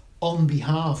offence on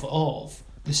behalf of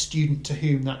the student to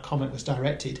whom that comment was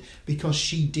directed, because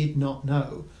she did not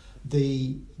know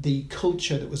the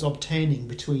culture that was obtaining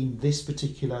between this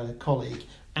particular colleague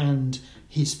and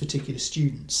his particular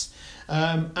students.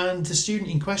 And the student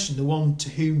in question, the one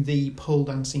to whom the pole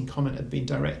dancing comment had been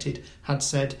directed, had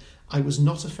said, "I was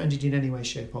not offended in any way,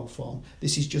 shape or form.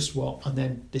 This is just what," and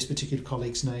then this particular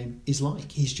colleague's name is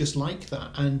like. He's just like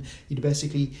that. And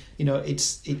basically,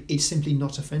 it's simply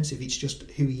not offensive. It's just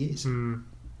who he is. Mm.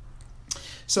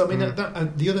 So I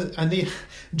mean,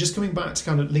 just coming back to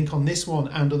kind of link on this one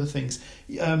and other things,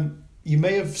 you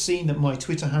may have seen that my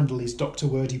Twitter handle is Dr.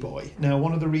 Wordy Boy. Now,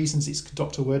 one of the reasons it's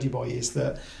Dr. Wordy Boy is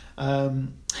that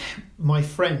my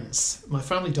friends, my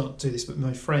family don't do this, but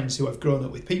my friends who I've grown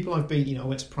up with, people I've been, I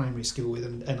went to primary school with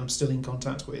and I'm still in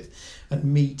contact with and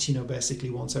meet, basically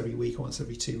once every week or once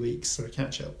every 2 weeks for a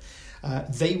catch up,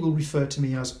 they will refer to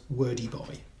me as Wordy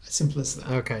Boy. Simple as that.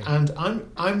 Okay. And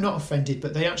I'm not offended,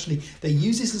 but they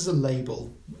use this as a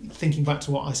label. Thinking back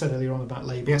to what I said earlier on about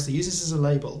labels, yeah. They use this as a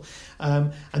label,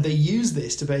 and they use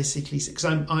this to basically, because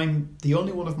I'm the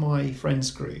only one of my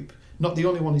friends group, not the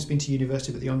only one who's been to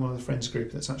university, but the only one of the friends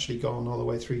group that's actually gone all the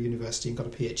way through university and got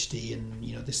a PhD and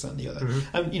this, that, and the other.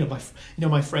 Mm-hmm.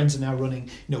 My friends are now running.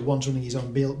 One's running his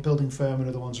own building firm,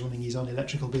 another one's running his own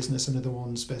electrical business, another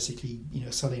one's basically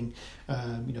selling.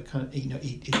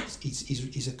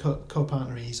 He's a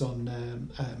co-partner in his own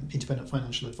independent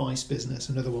financial advice business.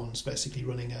 Another one's basically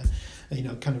running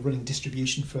running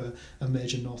distribution for a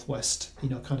major Northwest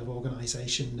kind of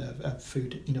organisation, a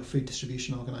food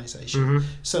distribution organisation. Mm-hmm.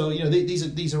 So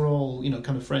these are all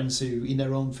kind of friends who in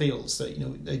their own fields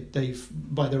that they've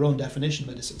by their own definition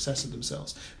made a success of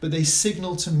themselves. But they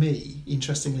signal to me,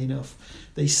 interestingly enough,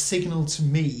 that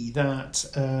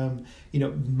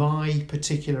my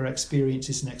particular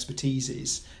experiences and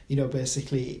expertises,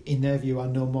 basically in their view are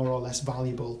no more or less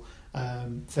valuable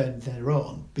than their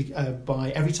own.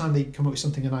 By every time they come up with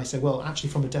something and I say, well, actually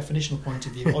from a definitional point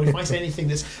of view, or if I say anything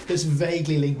that's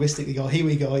vaguely linguistically, go, here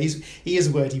we go, he is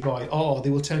a wordy boy, or they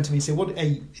will turn to me and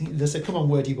say, they say, come on,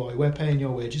 wordy boy, we're paying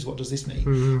your wages, what does this mean?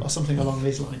 Mm-hmm. Or something along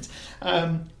these lines.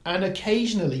 And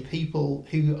occasionally people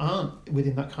who aren't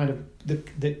within that kind of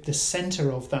the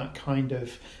centre of that kind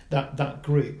of that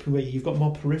group, where you've got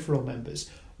more peripheral members,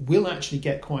 will actually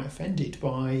get quite offended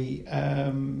by,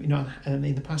 and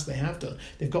in the past they have done,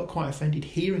 they've got quite offended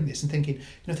hearing this and thinking,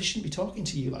 they shouldn't be talking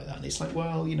to you like that. And it's like,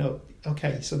 well,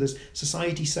 okay, so there's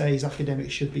society says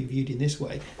academics should be viewed in this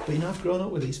way, but I've grown up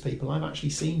with these people. I've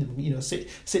actually seen them,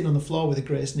 sitting on the floor with a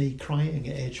grazed knee, crying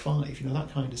at age 5,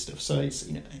 that kind of stuff. So it's,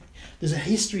 there's a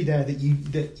history there that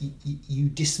you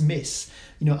dismiss,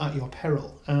 at your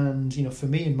peril. And for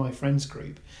me and my friends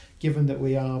group, given that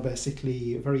we are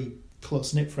basically a very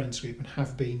close-knit friends group and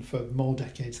have been for more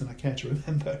decades than I care to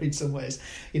remember in some ways,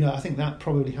 I think that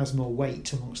probably has more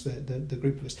weight amongst the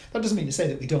group of us. That doesn't mean to say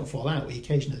that we don't fall out. We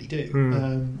occasionally do.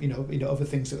 Other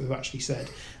things that we've actually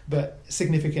said, but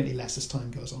significantly less as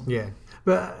time goes on. Yeah,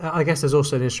 but I guess there's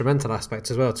also an instrumental aspect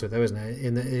as well to it, though, isn't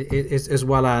it? As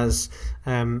well as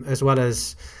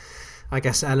I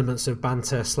guess elements of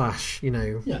banter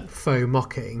 / faux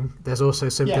mocking. There's also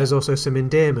some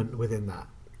endearment within that.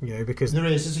 Because there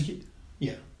is.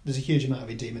 There's a huge amount of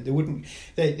endearment. They wouldn't.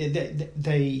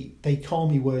 They call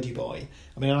me Wordy Boy.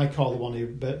 I mean, I call the one who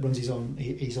runs his own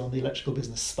the electrical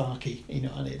business Sparky.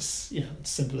 And it's it's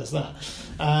simple as that.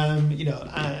 And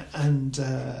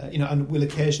we'll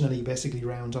occasionally basically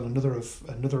round on another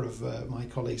of my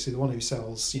colleagues, the one who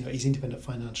sells he's independent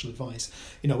financial advice.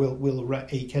 We'll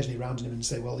occasionally round on him and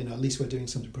say, well, at least we're doing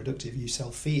something productive. You sell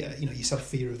fear. You sell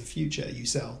fear of the future. You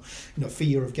sell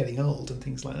fear of getting old and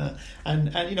things like that.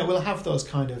 And we'll have those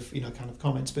kind of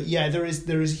comments. But yeah, there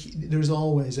is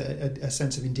always a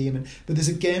sense of endearment. But there's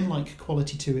a game-like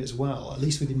quality to it as well. At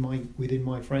least within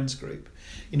my friends group,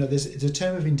 there's a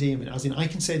term of endearment, as in I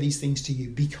can say these things to you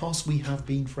because we have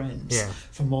been friends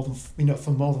for more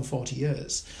than 40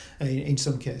 years in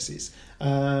some cases.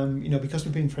 Because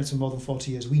we've been friends for more than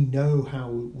 40 years, we know how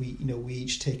we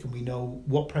each tick, and we know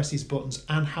what presses buttons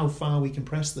and how far we can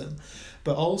press them.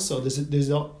 But also there's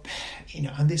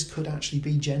and this could actually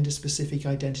be gender-specific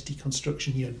identity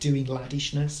construction. Doing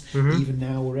laddishness. Even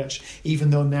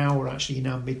though now we're actually in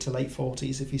our mid to late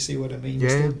 40s, if you see what I mean. We're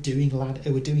still doing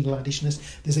laddishness.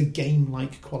 There's a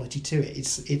game-like quality to it.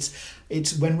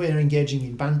 It's when we're engaging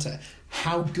in banter.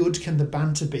 How good can the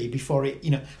banter be before it?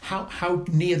 How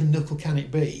near the knuckle can it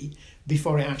be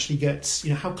before it actually gets?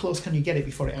 How close can you get it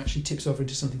before it actually tips over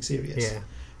into something serious? Yeah.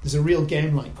 There's a real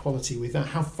game-like quality with that.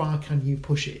 How far can you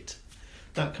push it?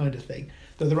 That kind of thing.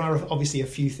 Though there are obviously a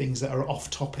few things that are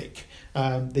off-topic.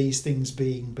 These things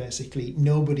being basically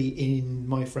nobody in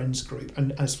my friends group,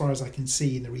 and as far as I can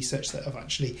see in the research the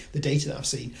data that I've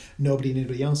seen, nobody in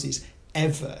anybody else's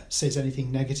ever says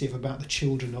anything negative about the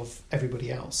children of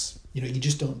everybody else. You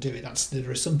just don't do it. There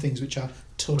are some things which are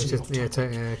totally off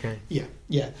topic.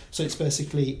 Yeah. So it's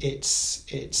basically it's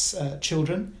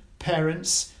children,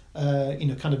 parents,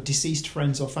 kind of deceased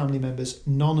friends or family members.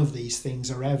 None of these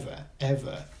things are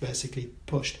ever basically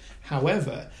pushed.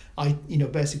 However,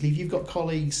 basically, if you've got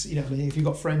colleagues, if you've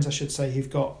got friends, I should say, who've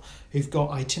got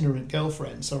itinerant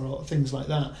girlfriends or things like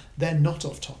that, they're not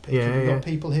off topic. If you've got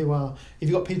people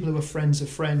who are friends of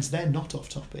friends, they're not off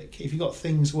topic. If you've got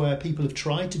things where people have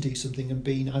tried to do something and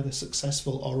been either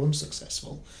successful or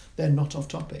unsuccessful, they're not off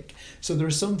topic. So there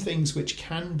are some things which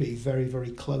can be very,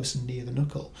 very close and near the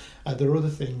knuckle. There are other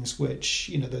things which,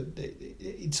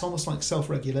 it's almost like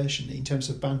self-regulation in terms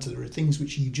of banter. There are things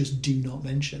which you just do not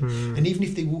mention. And even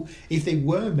if they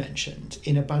were mentioned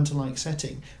in a banter-like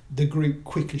setting, the group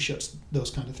quickly shuts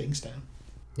those kind of things down.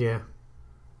 Yeah.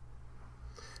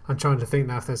 I'm trying to think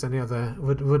now if there's any other.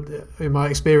 Would in my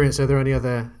experience, are there any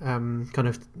other kind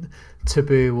of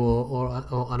taboo or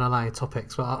unallied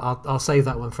topics? Well, I'll save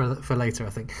that one for later, I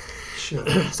think. Sure.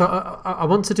 So I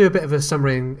want to do a bit of a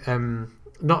summary.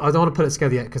 I don't want to put it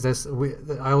together yet because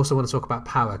I also want to talk about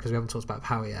power because we haven't talked about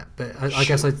power yet. But I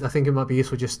guess I think it might be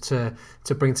useful just to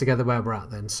bring together where we're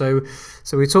at then. So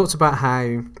we talked about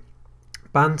how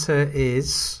banter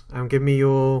is. Give me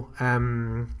your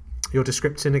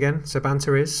description again. So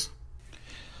banter is.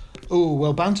 Oh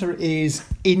well, banter is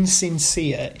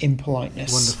insincere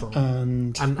impoliteness. Wonderful.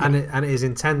 And it is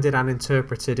intended and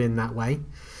interpreted in that way.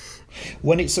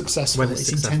 When it's successful, it's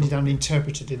intended and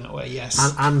interpreted in that way,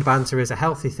 yes. And banter is a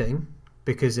healthy thing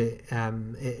because it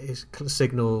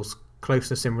signals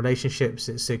closeness in relationships.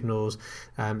 It signals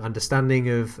understanding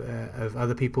of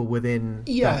other people within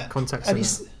that context and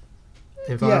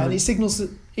environment. And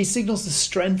it signals the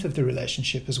strength of the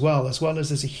relationship as well as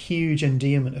there's a huge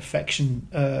endearment, affection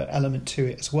element to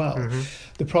it as well.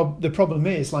 Mm-hmm. The problem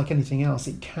is, like anything else,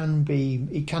 it can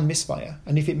misfire,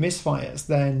 and if it misfires,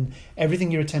 then everything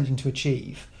you're attempting to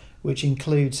achieve, which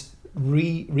includes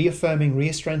reaffirming,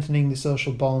 re-strengthening the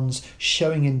social bonds,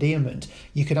 showing endearment,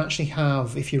 you could actually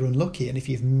have, if you're unlucky and if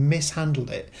you've mishandled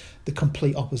it, the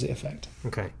complete opposite effect.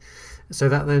 Okay. So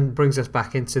that then brings us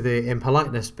back into the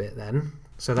impoliteness bit then.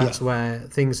 So that's where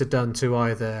things are done to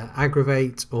either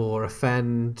aggravate or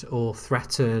offend or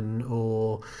threaten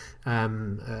or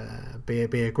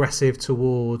be aggressive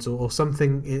towards or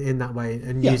something in that way,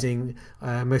 and using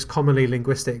most commonly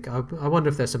linguistic. I wonder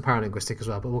if there's some paralinguistic as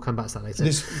well, but we'll come back to that later.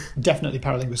 There's definitely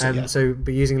paralinguistic. So,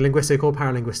 but using linguistic or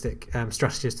paralinguistic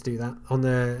strategies to do that. On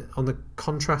the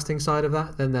contrasting side of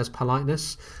that, then there's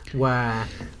politeness, where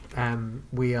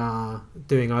we are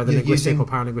doing either linguistic or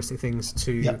paralinguistic things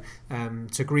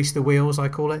to grease the wheels, I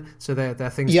call it. So they're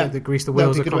things that grease the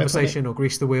wheels of conversation or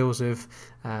grease the wheels of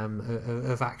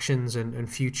actions and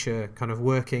future kind of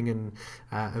working and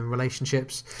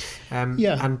relationships.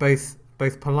 And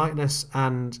both politeness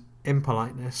and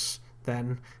impoliteness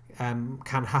then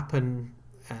can happen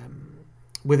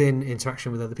within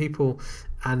interaction with other people,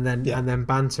 and then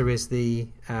banter is the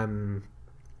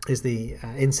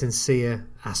insincere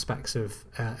aspects of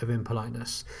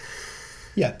impoliteness.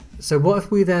 Yeah. So what if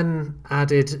we then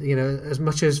added, as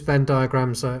much as Venn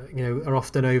diagrams are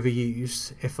often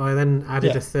overused, if I then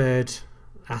added a third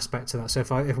aspect to that. So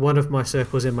if one of my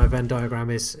circles in my Venn diagram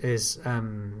is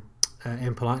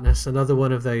impoliteness, another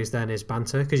one of those then is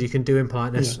banter, because you can do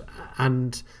impoliteness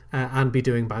and be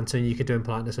doing banter, and you can do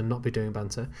impoliteness and not be doing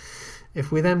banter.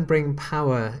 If we then bring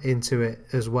power into it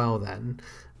as well, then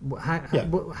what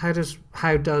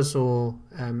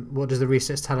does the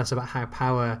research tell us about how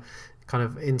power kind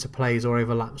of interplays or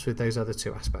overlaps with those other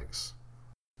two aspects?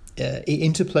 It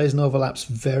interplays and overlaps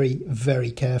very,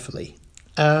 very carefully.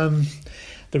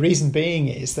 The reason being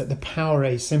is that the power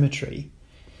asymmetry,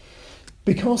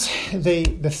 because the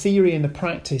theory and the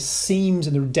practice seems,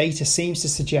 and the data seems to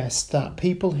suggest that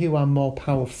people who are more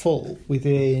powerful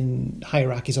within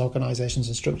hierarchies, organisations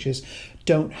and structures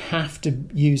don't have to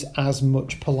use as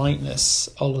much politeness,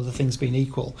 all other things being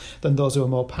equal, than those who are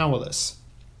more powerless.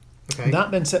 Okay.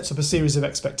 That then sets up a series of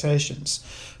expectations,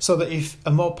 so that if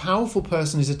a more powerful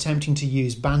person is attempting to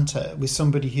use banter with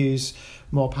somebody who's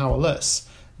more powerless,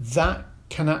 that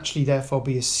can actually therefore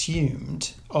be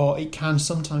assumed, or it can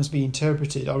sometimes be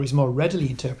interpreted, or is more readily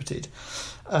interpreted,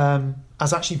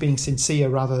 as actually being sincere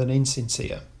rather than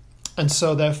insincere. And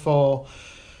so therefore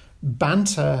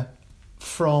banter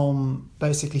from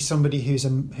basically somebody who's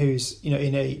in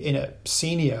a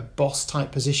senior boss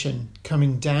type position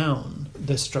coming down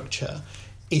the structure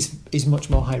is much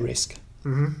more high risk.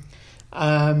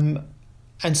 Mm-hmm.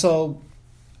 And so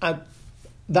that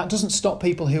doesn't stop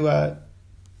people who are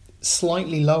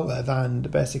slightly lower than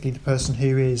basically the person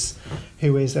who is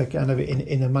a kind of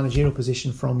in a managerial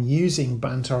position from using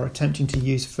banter, or attempting to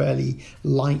use fairly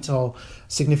light or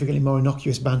significantly more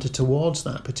innocuous banter towards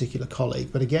that particular colleague.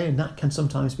 But again, that can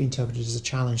sometimes be interpreted as a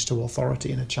challenge to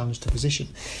authority and a challenge to position.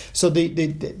 So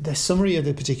the summary of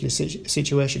the particular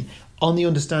situation, on the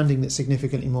understanding that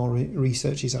significantly more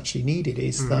research is actually needed,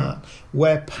 is that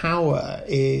where power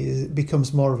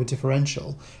becomes more of a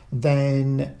differential,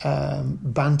 then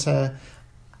banter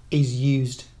is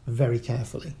used very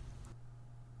carefully.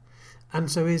 And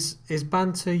so is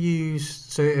banter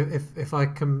used? So if I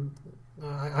can,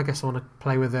 I guess I want to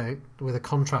play with a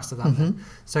contrast of that. Mm-hmm. Then.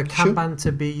 So can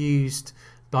banter be used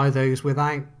by those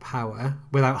without power,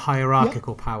 without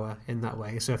hierarchical power in that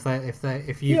way? So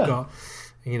if you've got,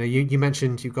 you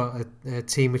mentioned you've got a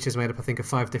team which is made up, I think, of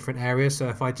 5 different areas. So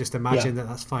if I just imagine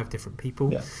that's 5 different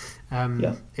people,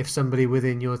 if somebody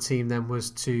within your team then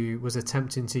was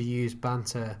attempting to use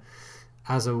banter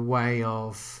as a way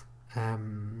of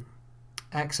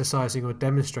exercising or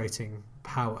demonstrating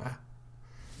power,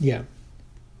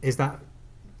 is that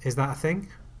a thing?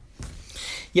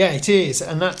 Yeah, it is,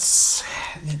 and it's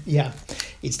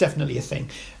definitely a thing.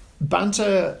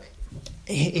 Banter,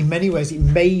 in many ways, it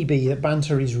may be that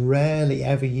banter is rarely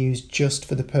ever used just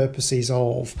for the purposes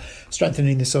of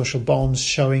strengthening the social bonds,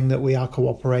 showing that we are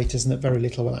cooperators and that very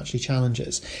little will actually challenge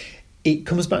us. It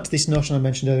comes back to this notion I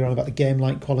mentioned earlier on about the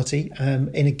game-like quality.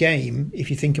 In a game,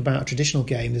 if you think about a traditional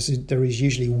game, there is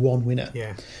usually one winner,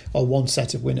 or one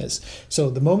set of winners. So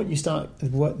the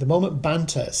moment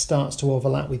banter starts to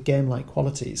overlap with game-like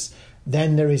qualities,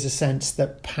 then there is a sense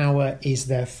that power is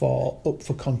therefore up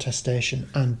for contestation,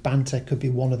 and banter could be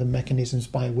one of the mechanisms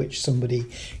by which somebody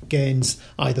gains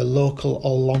either local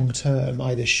or long-term,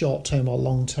 either short-term or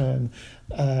long-term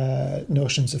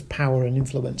notions of power and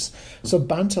influence. So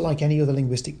banter, like any other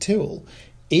linguistic tool,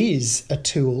 is a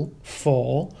tool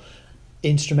for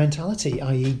instrumentality,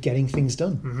 i.e. getting things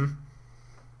done. Mm-hmm.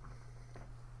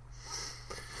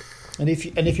 And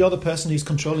if you're the person who's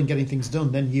controlling getting things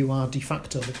done, then you are de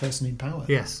facto the person in power.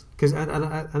 Yes, because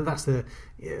and that's the.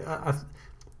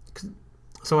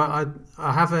 So I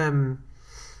have and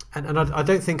I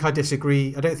don't think I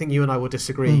disagree. I don't think you and I will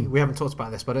disagree. We haven't talked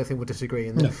about this, but I don't think we'll disagree.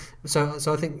 No.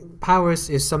 So I think power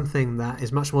is something that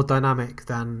is much more dynamic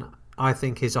than I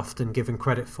think is often given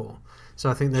credit for.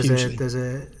 So I think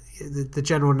the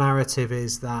general narrative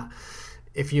is that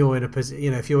if you're in a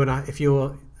position, if you're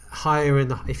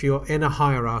in a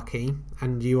hierarchy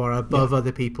and you are above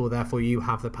other people, therefore you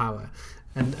have the power.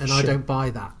 And I don't buy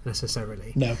that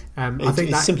necessarily. No, I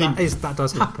think that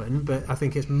does happen, but I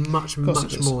think it's much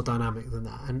more dynamic than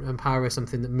that. And power is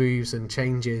something that moves and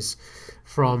changes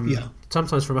from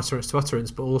sometimes from utterance to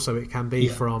utterance, but also it can be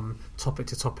from topic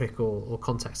to topic or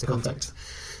context to context.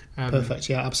 Perfect.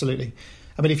 Yeah, absolutely.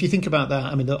 I mean, if you think about that,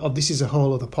 I mean, this is a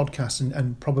whole other podcast,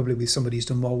 and probably with somebody who's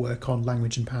done more work on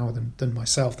language and power than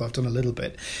myself, though I've done a little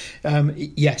bit.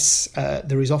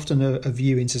 There is often a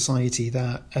view in society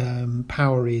that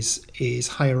power is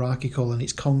hierarchical and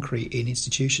it's concrete in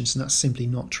institutions, and that's simply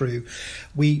not true.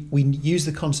 We use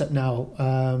the concept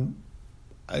now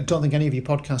I don't think any of your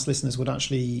podcast listeners would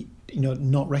actually,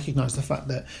 not recognise the fact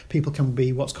that people can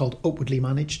be what's called upwardly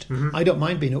managed. Mm-hmm. I don't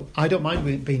mind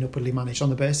being upwardly managed on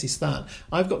the basis that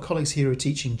I've got colleagues here who are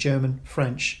teaching German,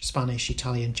 French, Spanish,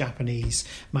 Italian, Japanese,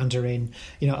 Mandarin,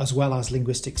 as well as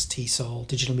linguistics, TESOL,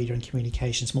 digital media and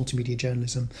communications, multimedia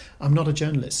journalism. I'm not a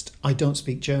journalist. I don't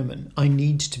speak German. I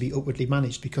need to be upwardly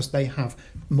managed because they have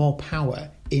more power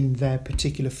in their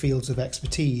particular fields of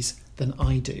expertise than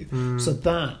I do. So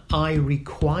that I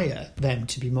require them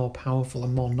to be more powerful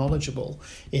and more knowledgeable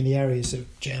in the areas of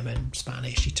German,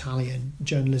 Spanish, Italian,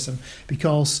 journalism,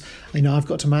 because I've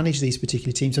got to manage these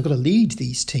particular teams. I've got to lead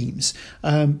these teams,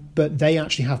 but they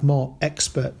actually have more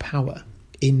expert power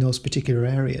in those particular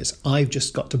areas. I've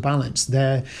just got to balance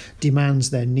their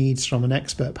demands, their needs from an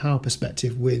expert power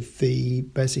perspective with the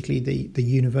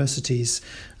university's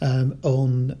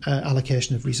own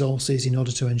allocation of resources in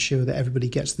order to ensure that everybody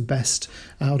gets the best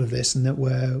out of this, and that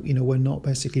we're not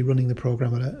basically running the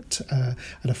programme at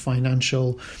a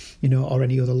financial or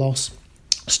any other loss.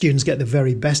 Students get the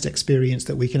very best experience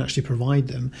that we can actually provide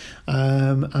them,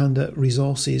 and that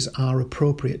resources are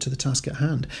appropriate to the task at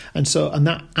hand. And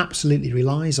that absolutely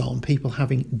relies on people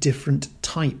having different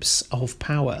types of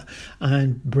power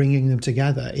and bringing them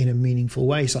together in a meaningful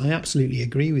way. So I absolutely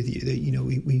agree with you that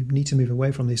we need to move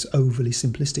away from this overly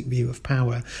simplistic view of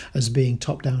power as being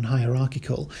top-down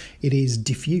hierarchical. It is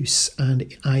diffuse,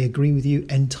 and I agree with you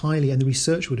entirely, and the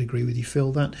research would agree with you,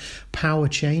 Phil, that power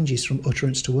changes from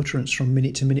utterance to utterance, from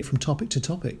minute to minute, from topic to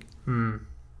topic. And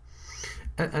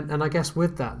I guess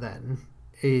with that then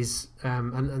is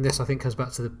and this I think comes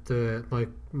back to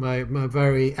my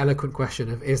very eloquent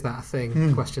question of is that a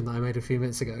thing question that I made a few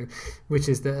minutes ago, which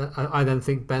is that I then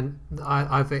think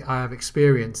I have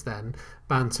experienced then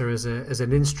banter as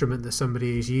an instrument that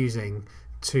somebody is using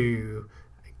to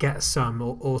get some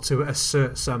or to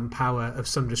assert some power of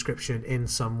some description in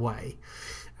some way,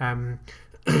 and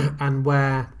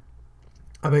where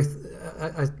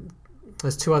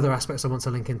there's two other aspects I want to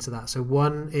link into that. So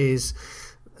one is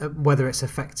whether it's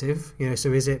effective.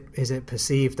 So is it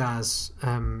perceived as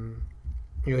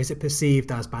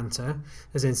banter,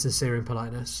 as insincere in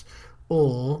politeness,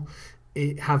 or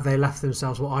have they left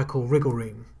themselves what I call wriggle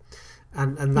room?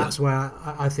 And that's where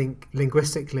I think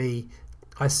linguistically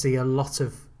I see a lot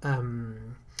of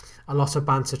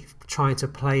banter trying to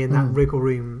play in that wriggle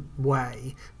room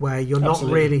way, where you're not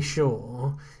really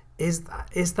sure. Is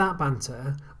that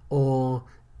banter, or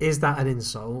is that an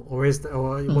insult, or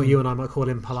what you and I might call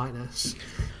impoliteness?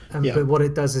 But what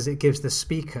it does is it gives the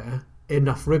speaker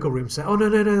enough wriggle room to say, "Oh no,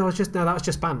 that was just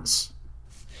bants."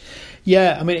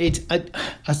 Yeah, I mean,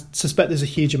 I suspect there's a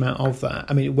huge amount of that.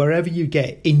 I mean, wherever you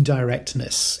get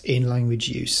indirectness in language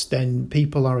use, then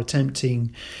people are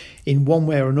attempting, in one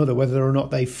way or another, whether or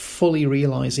not they fully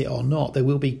realise it or not, they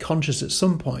will be conscious at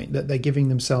some point that they're giving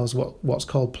themselves what's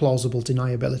called plausible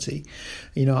deniability,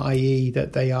 i.e.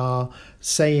 that they are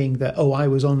saying that, I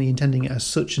was only intending it as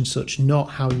such and such,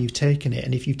 not how you've taken it.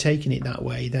 And if you've taken it that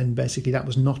way, then basically that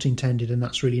was not intended, and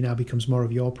that's really now becomes more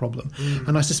of your problem.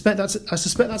 And I suspect that's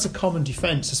a common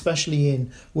defence, especially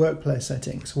in workplace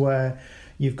settings where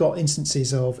you've got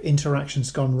instances of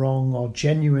interactions gone wrong, or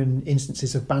genuine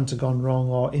instances of banter gone wrong,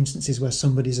 or instances where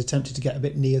somebody's attempted to get a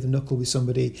bit near the knuckle with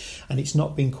somebody and it's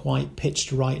not been quite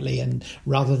pitched rightly, and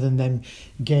rather than them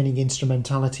gaining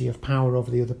instrumentality of power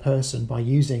over the other person by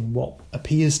using what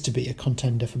appears to be a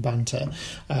contender for banter,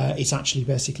 it's actually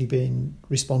basically being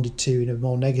responded to in a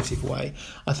more negative way.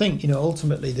 I think,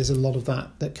 ultimately there's a lot of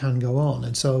that can go on.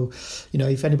 And so,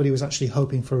 if anybody was actually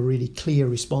hoping for a really clear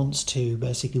response to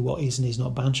basically what is and is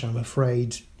not banter, I'm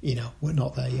afraid, we're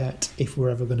not there yet, if we're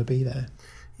ever going to be there.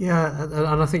 Yeah,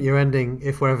 and I think your ending,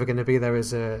 if we're ever going to be there,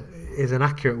 is an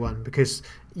accurate one, because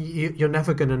you're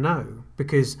never going to know,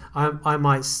 because I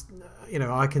might,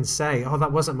 I can say,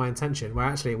 that wasn't my intention, where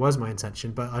actually it was my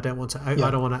intention, but I don't want to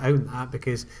own that,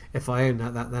 because if I own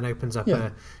that then opens up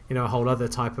a whole other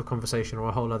type of conversation or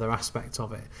a whole other aspect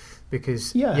of it,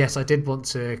 because yes, I did want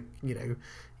to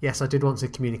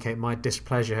communicate my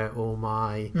displeasure or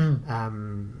my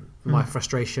my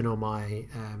frustration or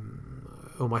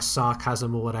my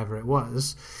sarcasm or whatever it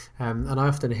was, and I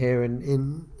often hear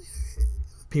in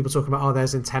people talking about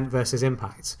there's intent versus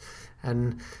impact,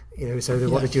 and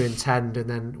what did you intend, and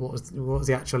then what was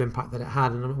the actual impact that it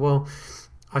had? And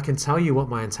I can tell you what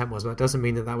my intent was, but it doesn't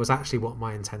mean that was actually what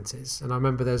my intent is. And I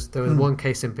remember there was one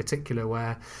case in particular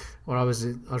where I was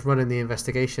running the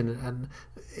investigation, and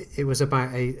it was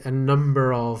about a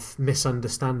number of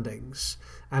misunderstandings.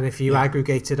 And if you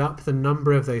aggregated up the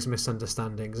number of those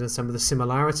misunderstandings and some of the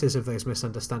similarities of those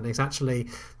misunderstandings, actually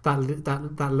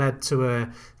that led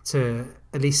to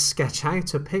at least sketch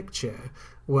out a picture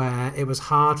where it was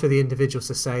hard for the individuals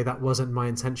to say that wasn't my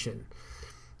intention.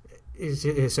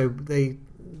 So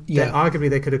arguably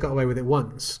they could have got away with it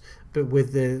once, but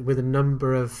with the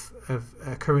number of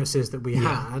occurrences that we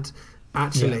had,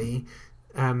 actually.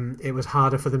 It was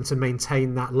harder for them to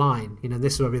maintain that line.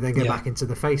 This is where we then get back into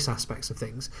the face aspects of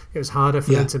things. It was harder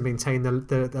for them to maintain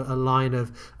a line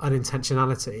of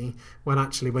unintentionality when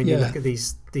actually, when you look at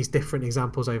these different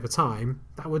examples over time,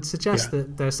 that would suggest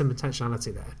that there's some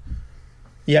intentionality there.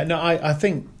 Yeah, no, I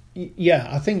think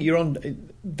you're on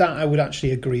that. I would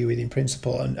actually agree with in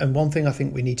principle. And one thing I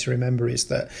think we need to remember is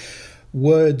that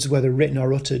words, whether written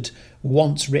or uttered,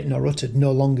 once written or uttered,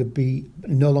 no longer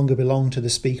belong to the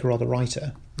speaker or the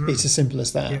writer. It's as simple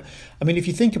as that. Yeah. I mean, if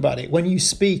you think about it, when you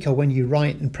speak or when you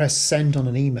write and press send on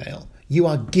an email, you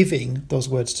are giving those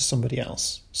words to somebody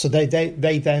else. So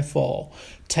they therefore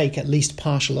take at least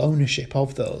partial ownership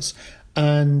of those.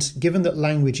 And given that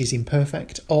language is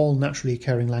imperfect, all naturally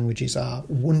occurring languages are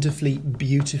wonderfully,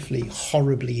 beautifully,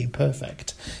 horribly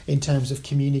imperfect in terms of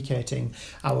communicating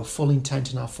our full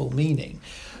intent and our full meaning,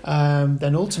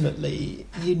 then ultimately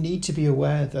you need to be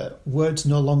aware that words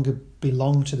no longer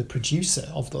belong to the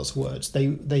producer of those words.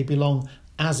 They belong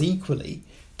as equally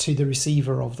to the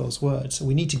receiver of those words. So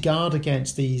we need to guard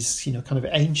against these, kind of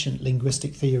ancient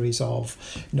linguistic theories of,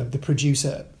 the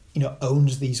producer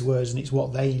owns these words and it's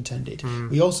what they intended.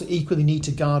 We also equally need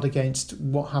to guard against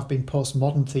what have been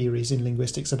postmodern theories in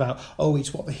linguistics about,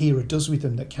 it's what the hearer does with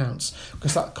them that counts,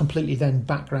 because that completely then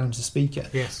backgrounds the speaker.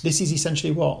 Yes. This is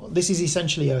essentially what? This is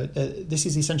essentially a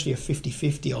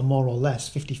 50-50 or more or less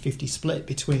 50-50 split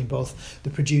between both the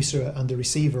producer and the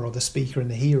receiver, or the speaker and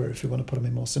the hearer, if you want to put them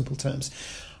in more simple terms.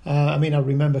 I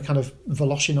remember kind of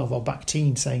Voloshinov or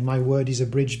Bakhtin saying, "My word is a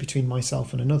bridge between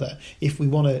myself and another." If we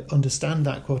want to understand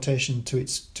that quotation to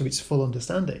its full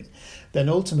understanding, then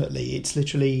ultimately it's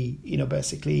literally,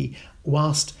 basically,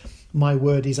 whilst my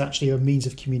word is actually a means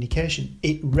of communication,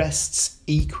 it rests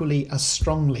equally as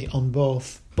strongly on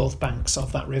both banks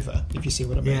of that river, if you see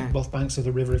what I mean, both banks of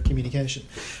the river of communication.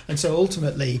 And so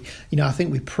ultimately, I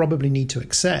think we probably need to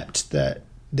accept that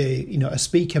a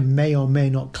speaker may or may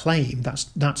not claim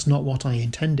that's not what I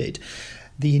intended.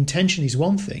 The intention is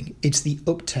one thing; it's the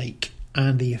uptake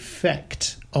and the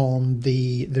effect on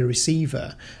the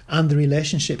receiver and the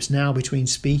relationships now between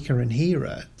speaker and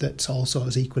hearer that's also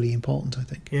as equally important, I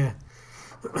think. Yeah,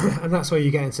 and that's where you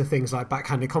get into things like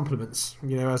backhanded compliments.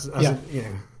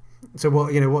 So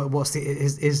what's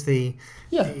the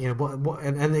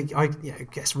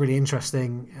it gets really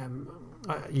interesting.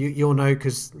 You'll know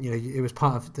because it was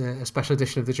part of a special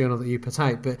edition of the journal that you put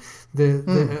out. But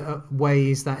the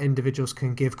ways that individuals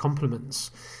can give compliments,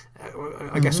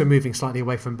 I guess we're moving slightly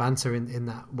away from banter in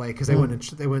that way, because they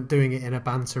weren't doing it in a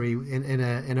bantery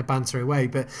in a bantery way.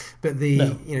 But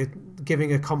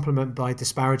giving a compliment by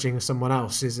disparaging someone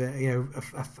else is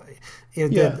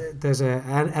there's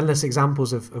endless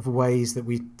examples of ways that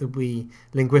we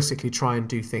linguistically try and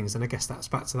do things, and I guess that's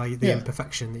back to the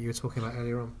imperfection that you were talking about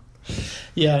earlier on.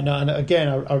 Yeah, no, and again,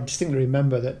 I distinctly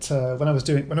remember that when I was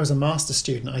a master's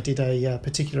student, I did a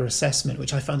particular assessment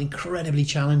which I found incredibly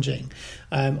challenging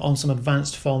on some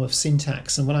advanced form of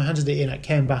syntax. And when I handed it in, it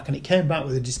came back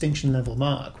with a distinction level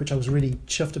mark, which I was really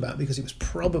chuffed about, because it was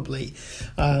probably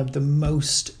the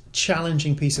most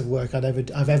challenging piece of work I've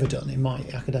ever done in my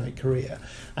academic career.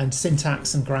 And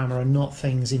syntax and grammar are not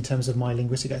things in terms of my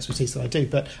linguistic expertise that I do.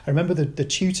 But I remember the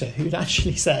tutor who'd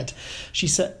actually said,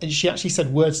 she actually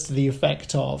said words to the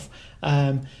effect of,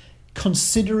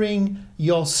 considering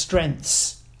your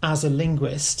strengths as a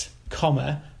linguist,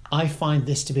 I find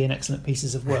this to be an excellent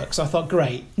piece of work. So I thought,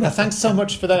 great. Now, thanks so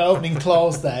much for that opening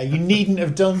clause there. You needn't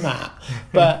have done that.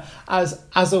 But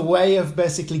as a way of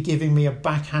basically giving me a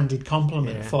backhanded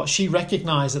compliment, for she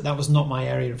recognised that was not my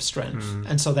area of strength.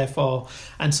 And so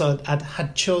I'd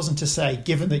had chosen to say,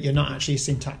 given that you're not actually a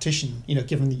syntactician,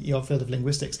 given your field of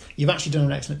linguistics, you've actually done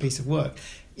an excellent piece of work.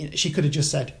 She could have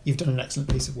just said, "You've done an excellent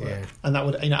piece of work," and that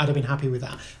would, I'd have been happy with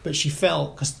that. But she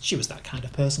felt, because she was that kind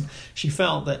of person, she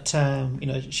felt that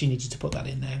she needed to put that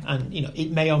in there, and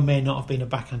it may or may not have been a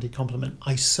backhanded compliment.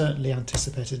 I certainly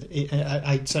anticipated it.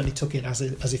 I certainly took it as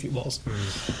if it was.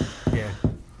 Yeah.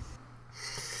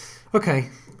 Okay.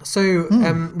 So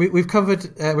we've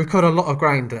covered a lot of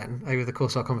ground then over the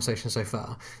course of our conversation so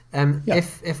far.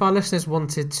 If our listeners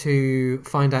wanted to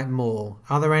find out more,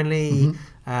 are there any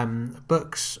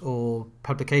books or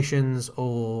publications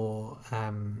or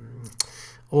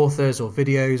authors or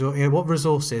videos, or what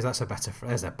resources?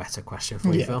 There's a better question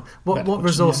for you, Phil. What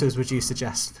resources would you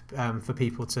suggest for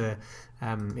people to,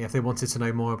 if they wanted to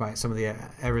know more about some of the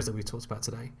areas that we talked about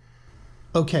today?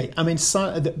 Okay, I mean,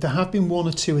 there have been one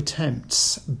or two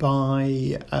attempts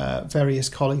by various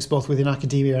colleagues, both within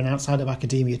academia and outside of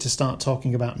academia, to start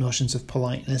talking about notions of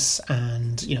politeness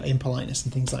and, impoliteness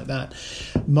and things like that.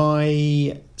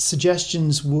 My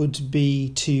suggestions would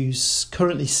be to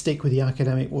currently stick with the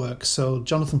academic work. So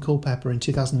Jonathan Culpepper in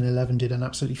 2011 did an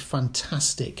absolutely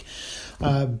fantastic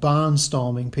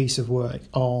barnstorming piece of work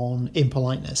on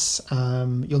impoliteness.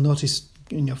 You'll notice,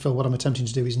 Phil, what I'm attempting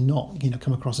to do is not,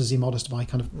 come across as immodest by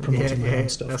kind of promoting my own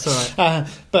stuff. That's all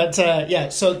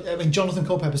right. So, I mean, Jonathan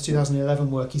Culpepper's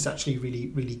 2011 work is actually really,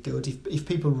 really good. If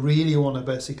people really want to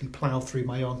basically plough through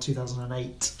my own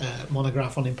 2008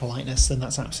 monograph on impoliteness, then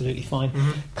that's absolutely fine.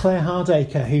 Mm-hmm. Claire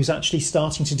Hardacre, who's actually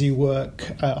starting to do work,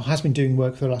 has been doing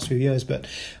work for the last few years, but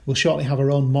will shortly have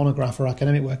her own monograph or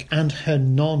academic work, and her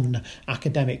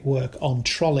non-academic work on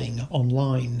trolling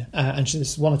online. And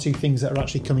there's one or two things that are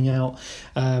actually coming out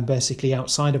basically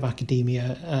outside of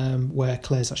academia, where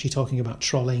Claire's actually talking about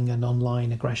trolling and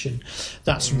online aggression.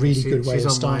 That's really good way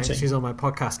of starting. She's on my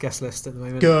podcast guest list at the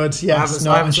moment. Good, yes.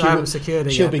 I haven't secured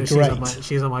it she'll yet, be but great.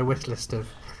 She's on my wish list of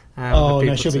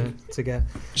to get.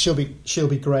 She'll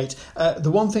be great.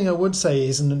 The one thing I would say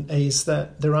is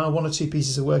that there are one or two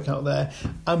pieces of work out there.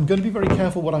 I'm going to be very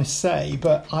careful what I say,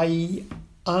 but I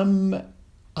am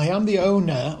the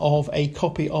owner of a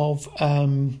copy of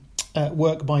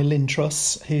work by Lynn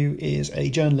Truss, who is a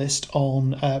journalist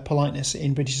on politeness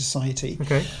in British society.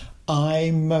 Okay.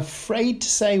 I'm afraid to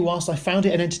say, whilst I found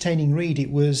it an entertaining read,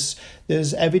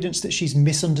 there's evidence that she's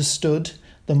misunderstood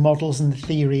the models and the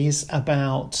theories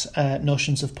about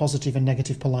notions of positive and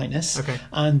negative politeness. Okay.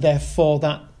 And therefore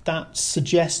that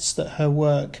suggests that her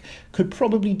work could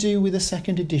probably do with a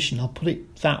second edition. I'll put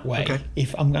it that way. Okay.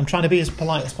 If I'm trying to be as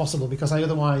polite as possible, because I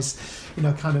otherwise, I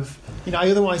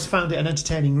otherwise found it an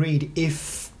entertaining read,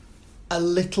 if a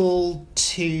little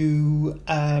too,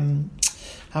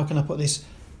 how can I put this,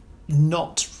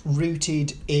 not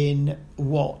rooted in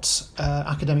what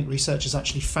academic research has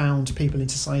actually found people in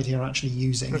society are actually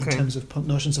using in terms of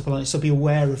notions of politeness. So be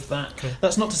aware of that. Okay.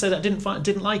 That's not to say that I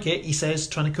didn't like it. He says,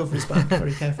 trying to cover his back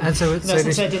very carefully. And so, that's not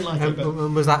to say I didn't like it. But,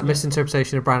 was that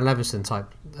misinterpretation of Brian Levinson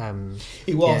type?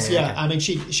 It was, yeah. Okay. I mean,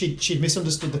 she'd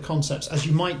misunderstood the concepts, as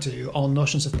you might do, on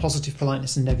notions of positive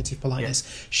politeness and negative politeness.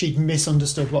 Yeah. She'd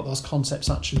misunderstood what those concepts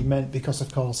actually meant, because,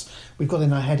 of course, we've got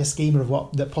in our head a schema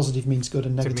of that positive means good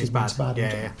and negative means bad.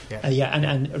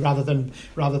 And rather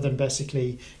than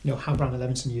basically, how Brian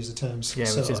Levinson used the terms.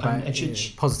 Yeah, which is about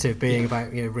positive being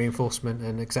about reinforcement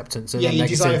and acceptance. And your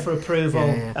desire for approval,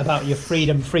 about your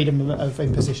freedom of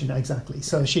imposition. Exactly.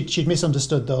 So she'd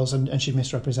misunderstood those and she'd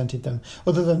misrepresented them.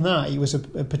 Other than that, it was a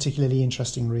particularly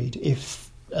interesting read,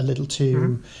 if a little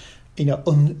too,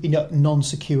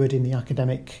 non-secured in the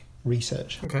academic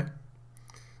research. Okay.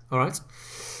 All right.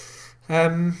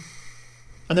 And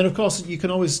then, of course, you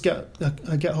can always get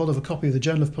hold of a copy of the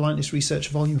Journal of Politeness Research,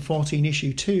 Volume 14,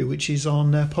 Issue 2, which is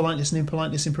on politeness and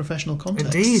impoliteness in professional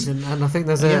contexts. Indeed, and I think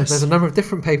there's a number of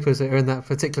different papers that are in that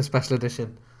particular special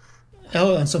edition.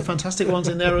 Oh, and some fantastic ones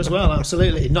in there as well.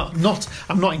 Absolutely. Not.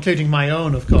 I'm not including my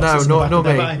own, of course. No, not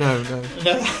me.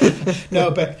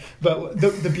 No. But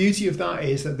the beauty of that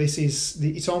is that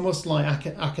it's almost like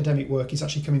academic work is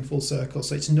actually coming full circle.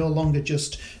 So it's no longer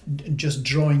just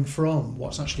drawing from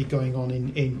what's actually going on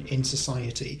in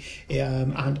society,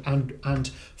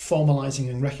 and formalising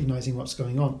and recognising what's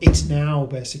going on. It's now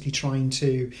basically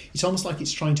it's almost like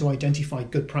it's trying to identify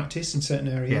good practice in certain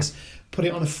areas. Yeah. Put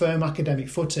it on a firm academic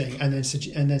footing, and then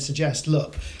suggest,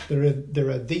 look, there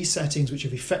are these settings which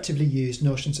have effectively used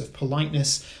notions of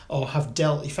politeness or have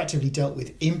effectively dealt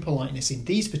with impoliteness in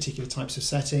these particular types of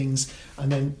settings, and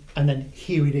then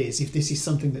here it is. If this is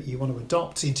something that you want to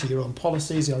adopt into your own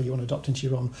policies, or you want to adopt into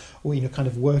your own, kind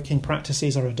of working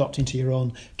practices, or adopt into your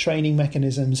own training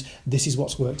mechanisms, this is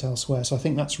what's worked elsewhere. So I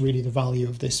think that's really the value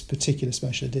of this particular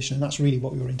special edition, and that's really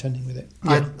what we were intending with it.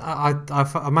 Yeah.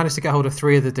 I managed to get hold of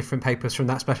 3 of the different papers from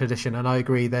that special edition, and I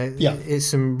agree there is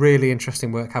some really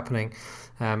interesting work happening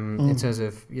in terms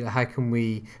of how can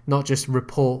we not just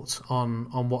report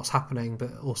on what's happening, but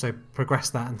also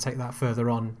progress that and take that further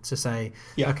on to say,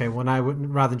 okay, well, now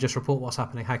rather than just report what's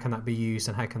happening, how can that be used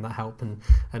and how can that help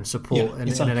and support and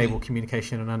enable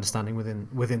communication and understanding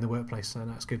within the workplace. So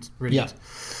that's good, really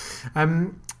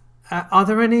good. Are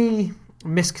there any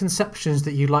misconceptions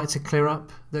that you'd like to clear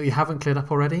up that you haven't cleared up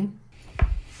already?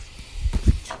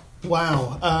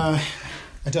 Wow.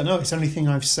 I don't know. Is there anything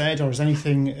I've said, or is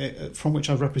anything from which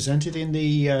I've represented in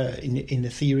the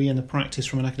theory and the practice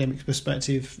from an academic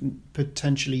perspective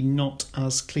potentially not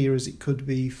as clear as it could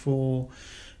be for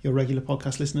your regular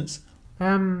podcast listeners?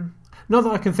 Not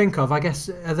that I can think of. I guess,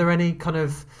 are there any kind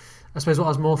of I suppose what I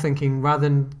was more thinking, rather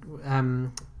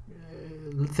than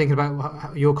thinking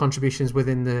about your contributions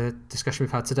within the discussion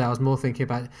we've had today, I was more thinking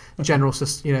about general,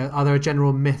 are there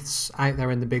general myths out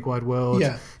there in the big wide world?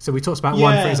 Yeah. So we talked about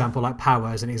one, for example, like power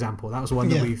as an example. That was one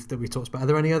that we talked about. Are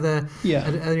there any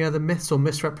other myths or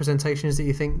misrepresentations that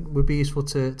you think would be useful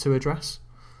to address?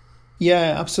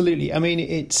 Yeah, absolutely. I mean,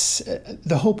 it's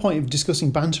the whole point of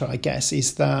discussing banter, I guess,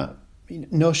 is that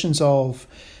notions of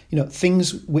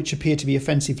things which appear to be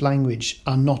offensive language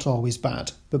are not always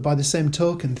bad. But by the same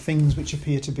token, things which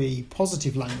appear to be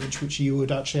positive language, which you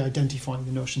would actually identify in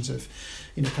the notions of,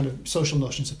 kind of social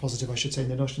notions of positive, I should say, in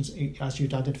the notions as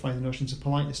you'd identify the notions of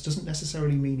politeness, doesn't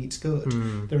necessarily mean it's good.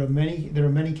 There are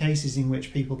many cases in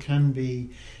which people can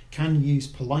use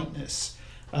politeness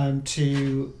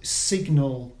to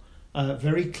signal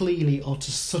very clearly or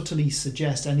to subtly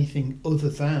suggest anything other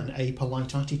than a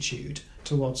polite attitude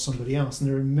towards somebody else. And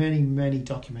there are many, many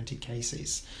documented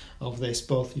cases of this,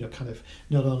 both kind of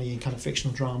not only in kind of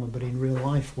fictional drama but in real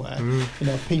life, where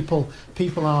people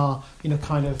are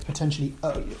kind of potentially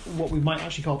what we might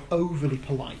actually call overly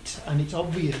polite, and it's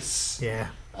obvious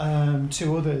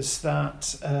to others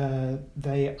that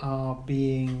they are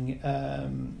being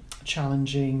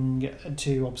challenging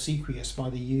to obsequious by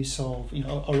the use of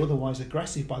or otherwise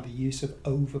aggressive by the use of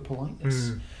over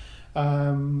politeness.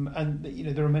 And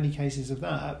there are many cases of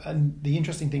that, and the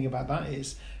interesting thing about that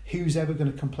is who's ever going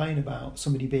to complain about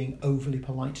somebody being overly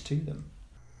polite to them?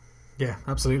 Yeah,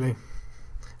 absolutely.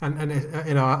 And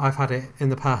I've had it in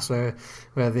the past where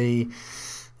the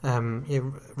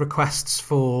requests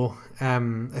for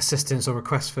assistance or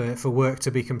requests for work to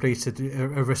be completed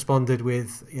are responded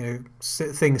with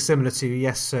things similar to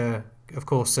 "yes sir, of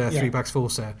course sir, 3 bags full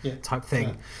sir" type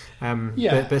thing,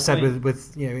 but said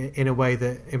with in a way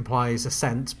that implies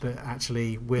assent, but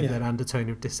actually with an undertone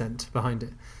of dissent behind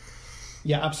it.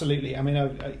 Yeah, absolutely. I mean,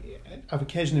 I've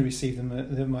occasionally received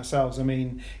them myself. I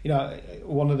mean,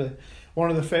 one of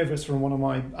the favourites from one of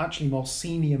my actually more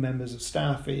senior members of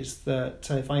staff is that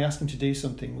if I ask him to do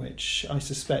something which I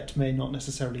suspect may not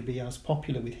necessarily be as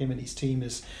popular with him and his team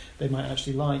as they might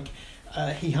actually like,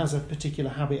 he has a particular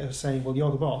habit of saying, "Well,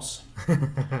 you're the boss."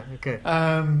 Okay.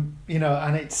 And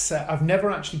it's I've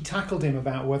never actually tackled him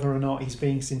about whether or not he's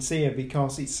being sincere,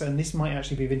 because and this might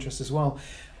actually be of interest as well.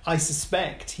 I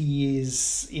suspect he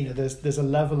is, there's a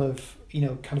level of,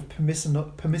 kind of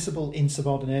permissible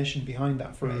insubordination behind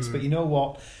that phrase. But you know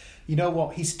what?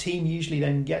 His team usually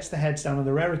then gets their heads down. On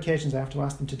the rare occasions I have to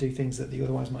ask them to do things that they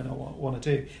otherwise might not want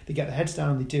to do, they get their heads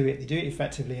down, they do it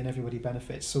effectively, and everybody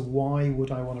benefits. So why would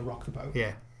I want to rock the boat?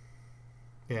 Yeah.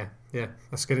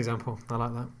 That's a good example. I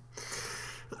like that.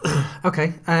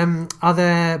 Okay. Are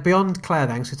there, beyond Claire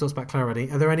then, because we talked about Claire already,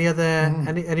 are there any other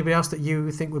anybody else that you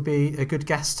think would be a good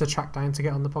guest to track down to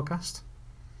get on the podcast?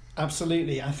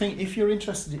 Absolutely. I think if you're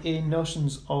interested in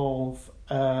notions of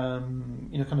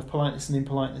kind of politeness and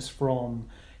impoliteness from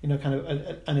kind of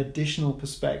an additional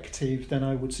perspective, then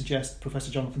I would suggest Professor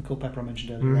Jonathan Culpepper I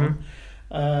mentioned earlier on.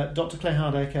 Dr. Claire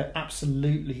Hardacre,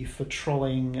 absolutely for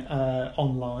trolling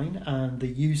online and the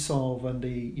use of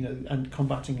and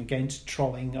combating against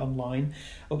trolling online,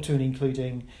 up to and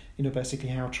including basically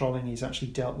how trolling is actually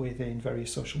dealt with in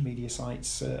various social media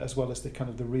sites, as well as the kind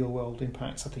of the real world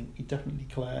impacts. I think definitely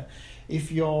Claire.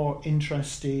 If you're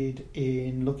interested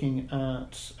in looking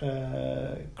at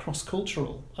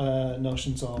cross-cultural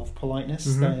notions of politeness,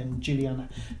 then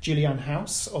Gillian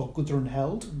House or Gudrun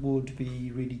Held would be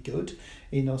really good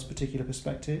in those particular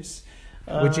perspectives.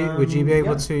 Would you be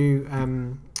able to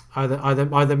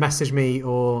either message me,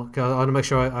 or I want to make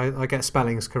sure I get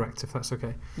spellings correct, if that's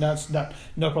okay? No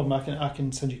problem. I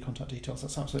can send you contact details.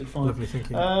 That's absolutely fine. Lovely, thank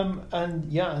you.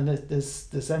 And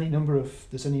there's any number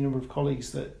of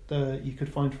colleagues that you could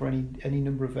find for any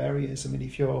number of areas. I mean,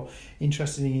 if you're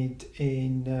interested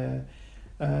in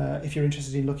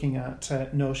looking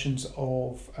at notions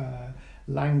of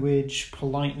language,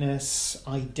 politeness,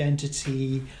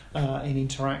 identity, in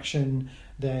interaction,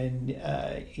 then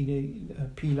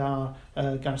Pilar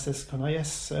Garces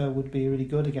Conayes would be really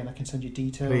good. Again, I can send you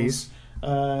details. Please.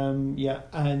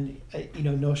 And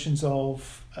notions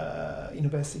of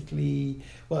basically,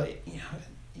 well,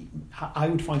 I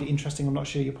would find it interesting. I'm not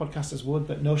sure your podcasters would,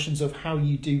 but notions of how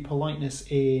you do politeness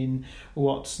in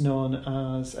what's known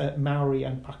as Maori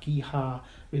and Pakeha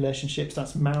relationships.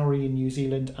 That's Maori in New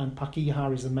Zealand, and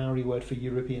Pakeha is a Maori word for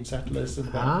European settlers.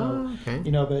 And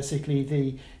basically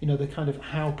the kind of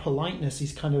how politeness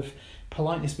is kind of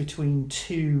politeness between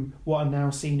two what are now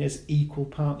seen as equal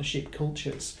partnership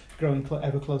cultures growing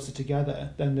ever closer together.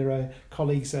 Then there are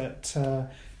colleagues at kind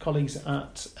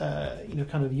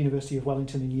of the University of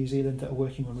Wellington in New Zealand that are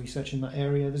working on research in that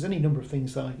area. There's any number of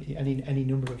things that any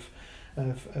number of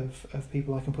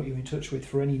people I can put you in touch with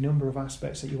for any number of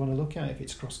aspects that you want to look at. If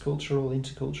it's cross-cultural,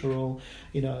 intercultural,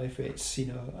 if it's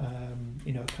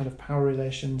kind of power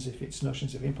relations, if it's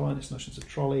notions of impoliteness, notions of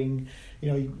trolling,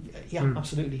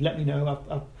 absolutely. Let me know.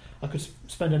 I could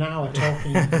spend an hour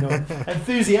talking,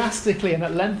 enthusiastically and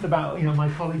at length about, my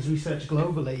colleagues' research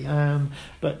globally.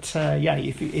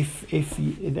 If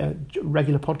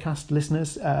regular podcast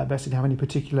listeners basically have any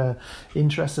particular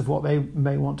interests of what they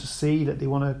may want to see that they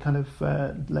want to kind of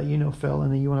let you know, Phil,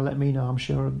 and then you want to let me know, I'm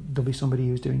sure there'll be somebody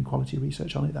who's doing quality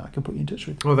research on it that I can put you in touch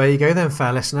with. Well, there you go then,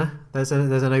 fair listener. There's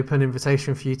an open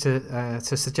invitation for you to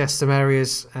suggest some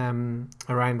areas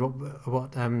around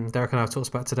what Derek and I have talked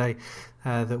about today.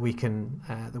 That we can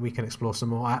explore some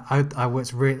more. I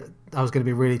was going to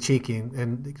be really cheeky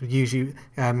and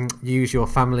use your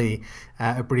family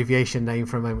abbreviation name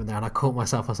for a moment there, and I caught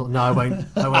myself. I thought, no, I won't.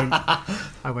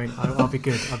 I'll be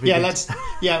good.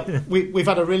 We've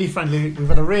had a really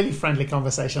friendly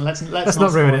conversation. Let's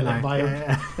not ruin it now. By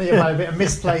a bit of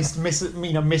misplaced,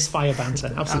 misfire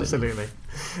banter. Absolutely.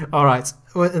 All right.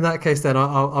 Well, in that case, then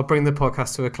I'll bring the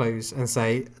podcast to a close and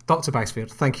say, Dr.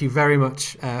 Bagsfield, thank you very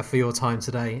much for your time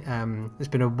today. It's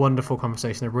been a wonderful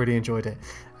conversation. I really enjoyed it,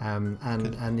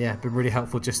 been really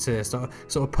helpful just to sort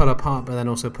of pull apart, but then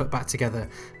also put back together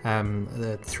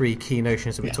the three key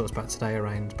notions that we talked about today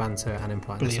around banter and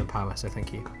impoliteness and power. So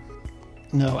thank you.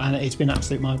 No, and it's been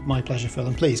absolutely my pleasure, Phil.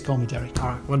 And please call me Derek.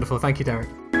 All right, wonderful. Thank you, Derek.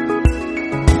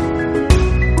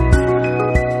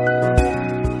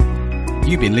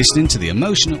 You've been listening to the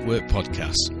Emotion at Work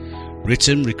podcast,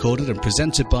 written, recorded and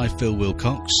presented by Phil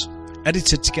Wilcox,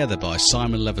 edited together by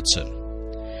Simon Leverton.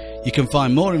 You can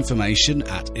find more information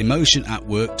at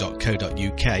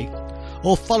emotionatwork.co.uk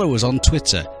or follow us on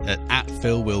Twitter at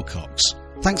 @PhilWilcox.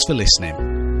 Thanks for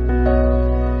listening.